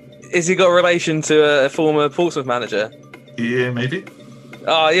 Is he got a relation to a former Portsmouth manager? Yeah, maybe.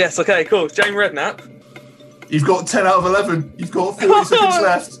 Oh, yes. Okay, cool. James Redknapp. You've got 10 out of 11. You've got 40 seconds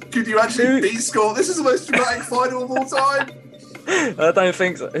left. Could you actually beat Scott? This is the most dramatic final of all time. I don't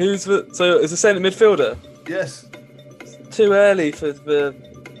think so. So is a centre midfielder? Yes. It's too early for the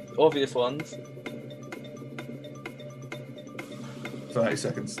obvious ones. 30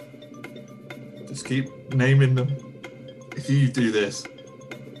 seconds. Just keep naming them. If you do this.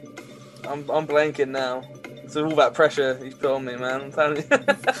 I'm blanking now. It's all that pressure he's put on me, man. I'm telling you.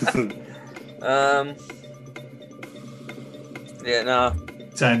 Yeah, no.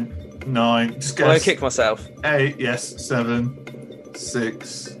 10, 9. Just guess. I'm going to kick myself. 8, yes. 7,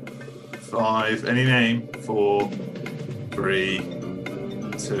 6, 5. Any name? 4, 3,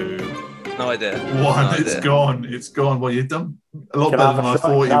 2. No idea. 1. It's gone. It's gone. Well, you've done a lot better than I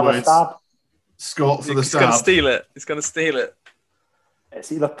thought you would. Scott for the stab. He's going to steal it. It's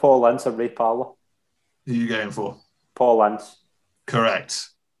either Paul Ince or Ray Parlour. Who are you going for? Paul Ince. Correct.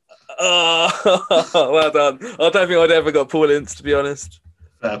 Well done. I don't think I'd ever got Paul Ince, to be honest.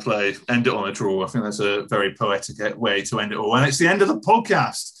 Fair play. End it on a draw. I think that's a very poetic way to end it all. And it's the end of the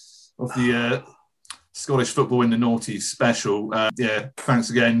podcast of the Scottish Football in the Noughties special.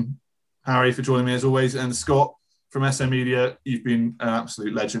 Thanks again, Harry, for joining me as always. And Scott from SM Media, you've been an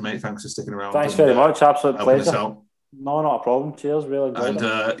absolute legend, mate. Thanks for sticking around. Thanks very much. Absolute pleasure. No, not a problem. Cheers. Really enjoyed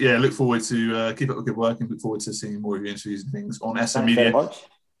it. Look forward to keep up the good work and look forward to seeing more of your interviews and things on SM Media. Very much.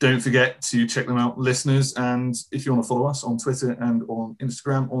 Don't forget to check them out, listeners. And if you want to follow us on Twitter and on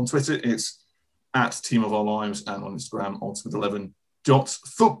Instagram, on Twitter, it's @TeamOfOurLives and on Instagram,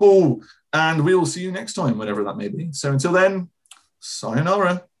 ultimate11.football. And we will see you next time, whenever that may be. So until then,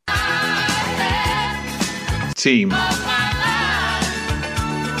 sayonara. Team.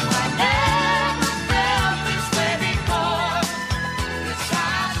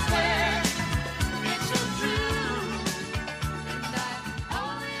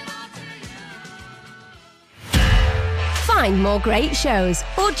 Find more great shows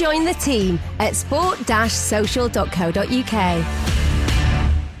or join the team at sport-social.co.uk.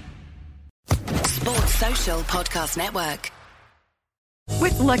 Sports Social Podcast Network.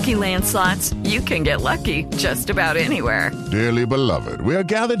 With Lucky Land Slots, you can get lucky just about anywhere. Dearly beloved, we are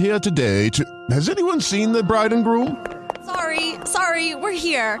gathered here today to... Has anyone seen the bride and groom? Sorry, we're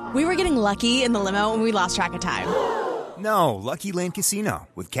here. We were getting lucky in the limo and we lost track of time. No, Lucky Land Casino,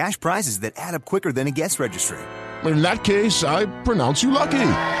 with cash prizes that add up quicker than a guest registry. In that case, I pronounce you lucky.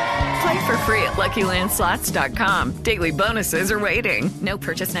 Play for free at LuckyLandSlots.com. Daily bonuses are waiting. No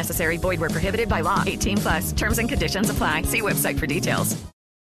purchase necessary. Void where prohibited by law. 18+. Terms and conditions apply. See website for details.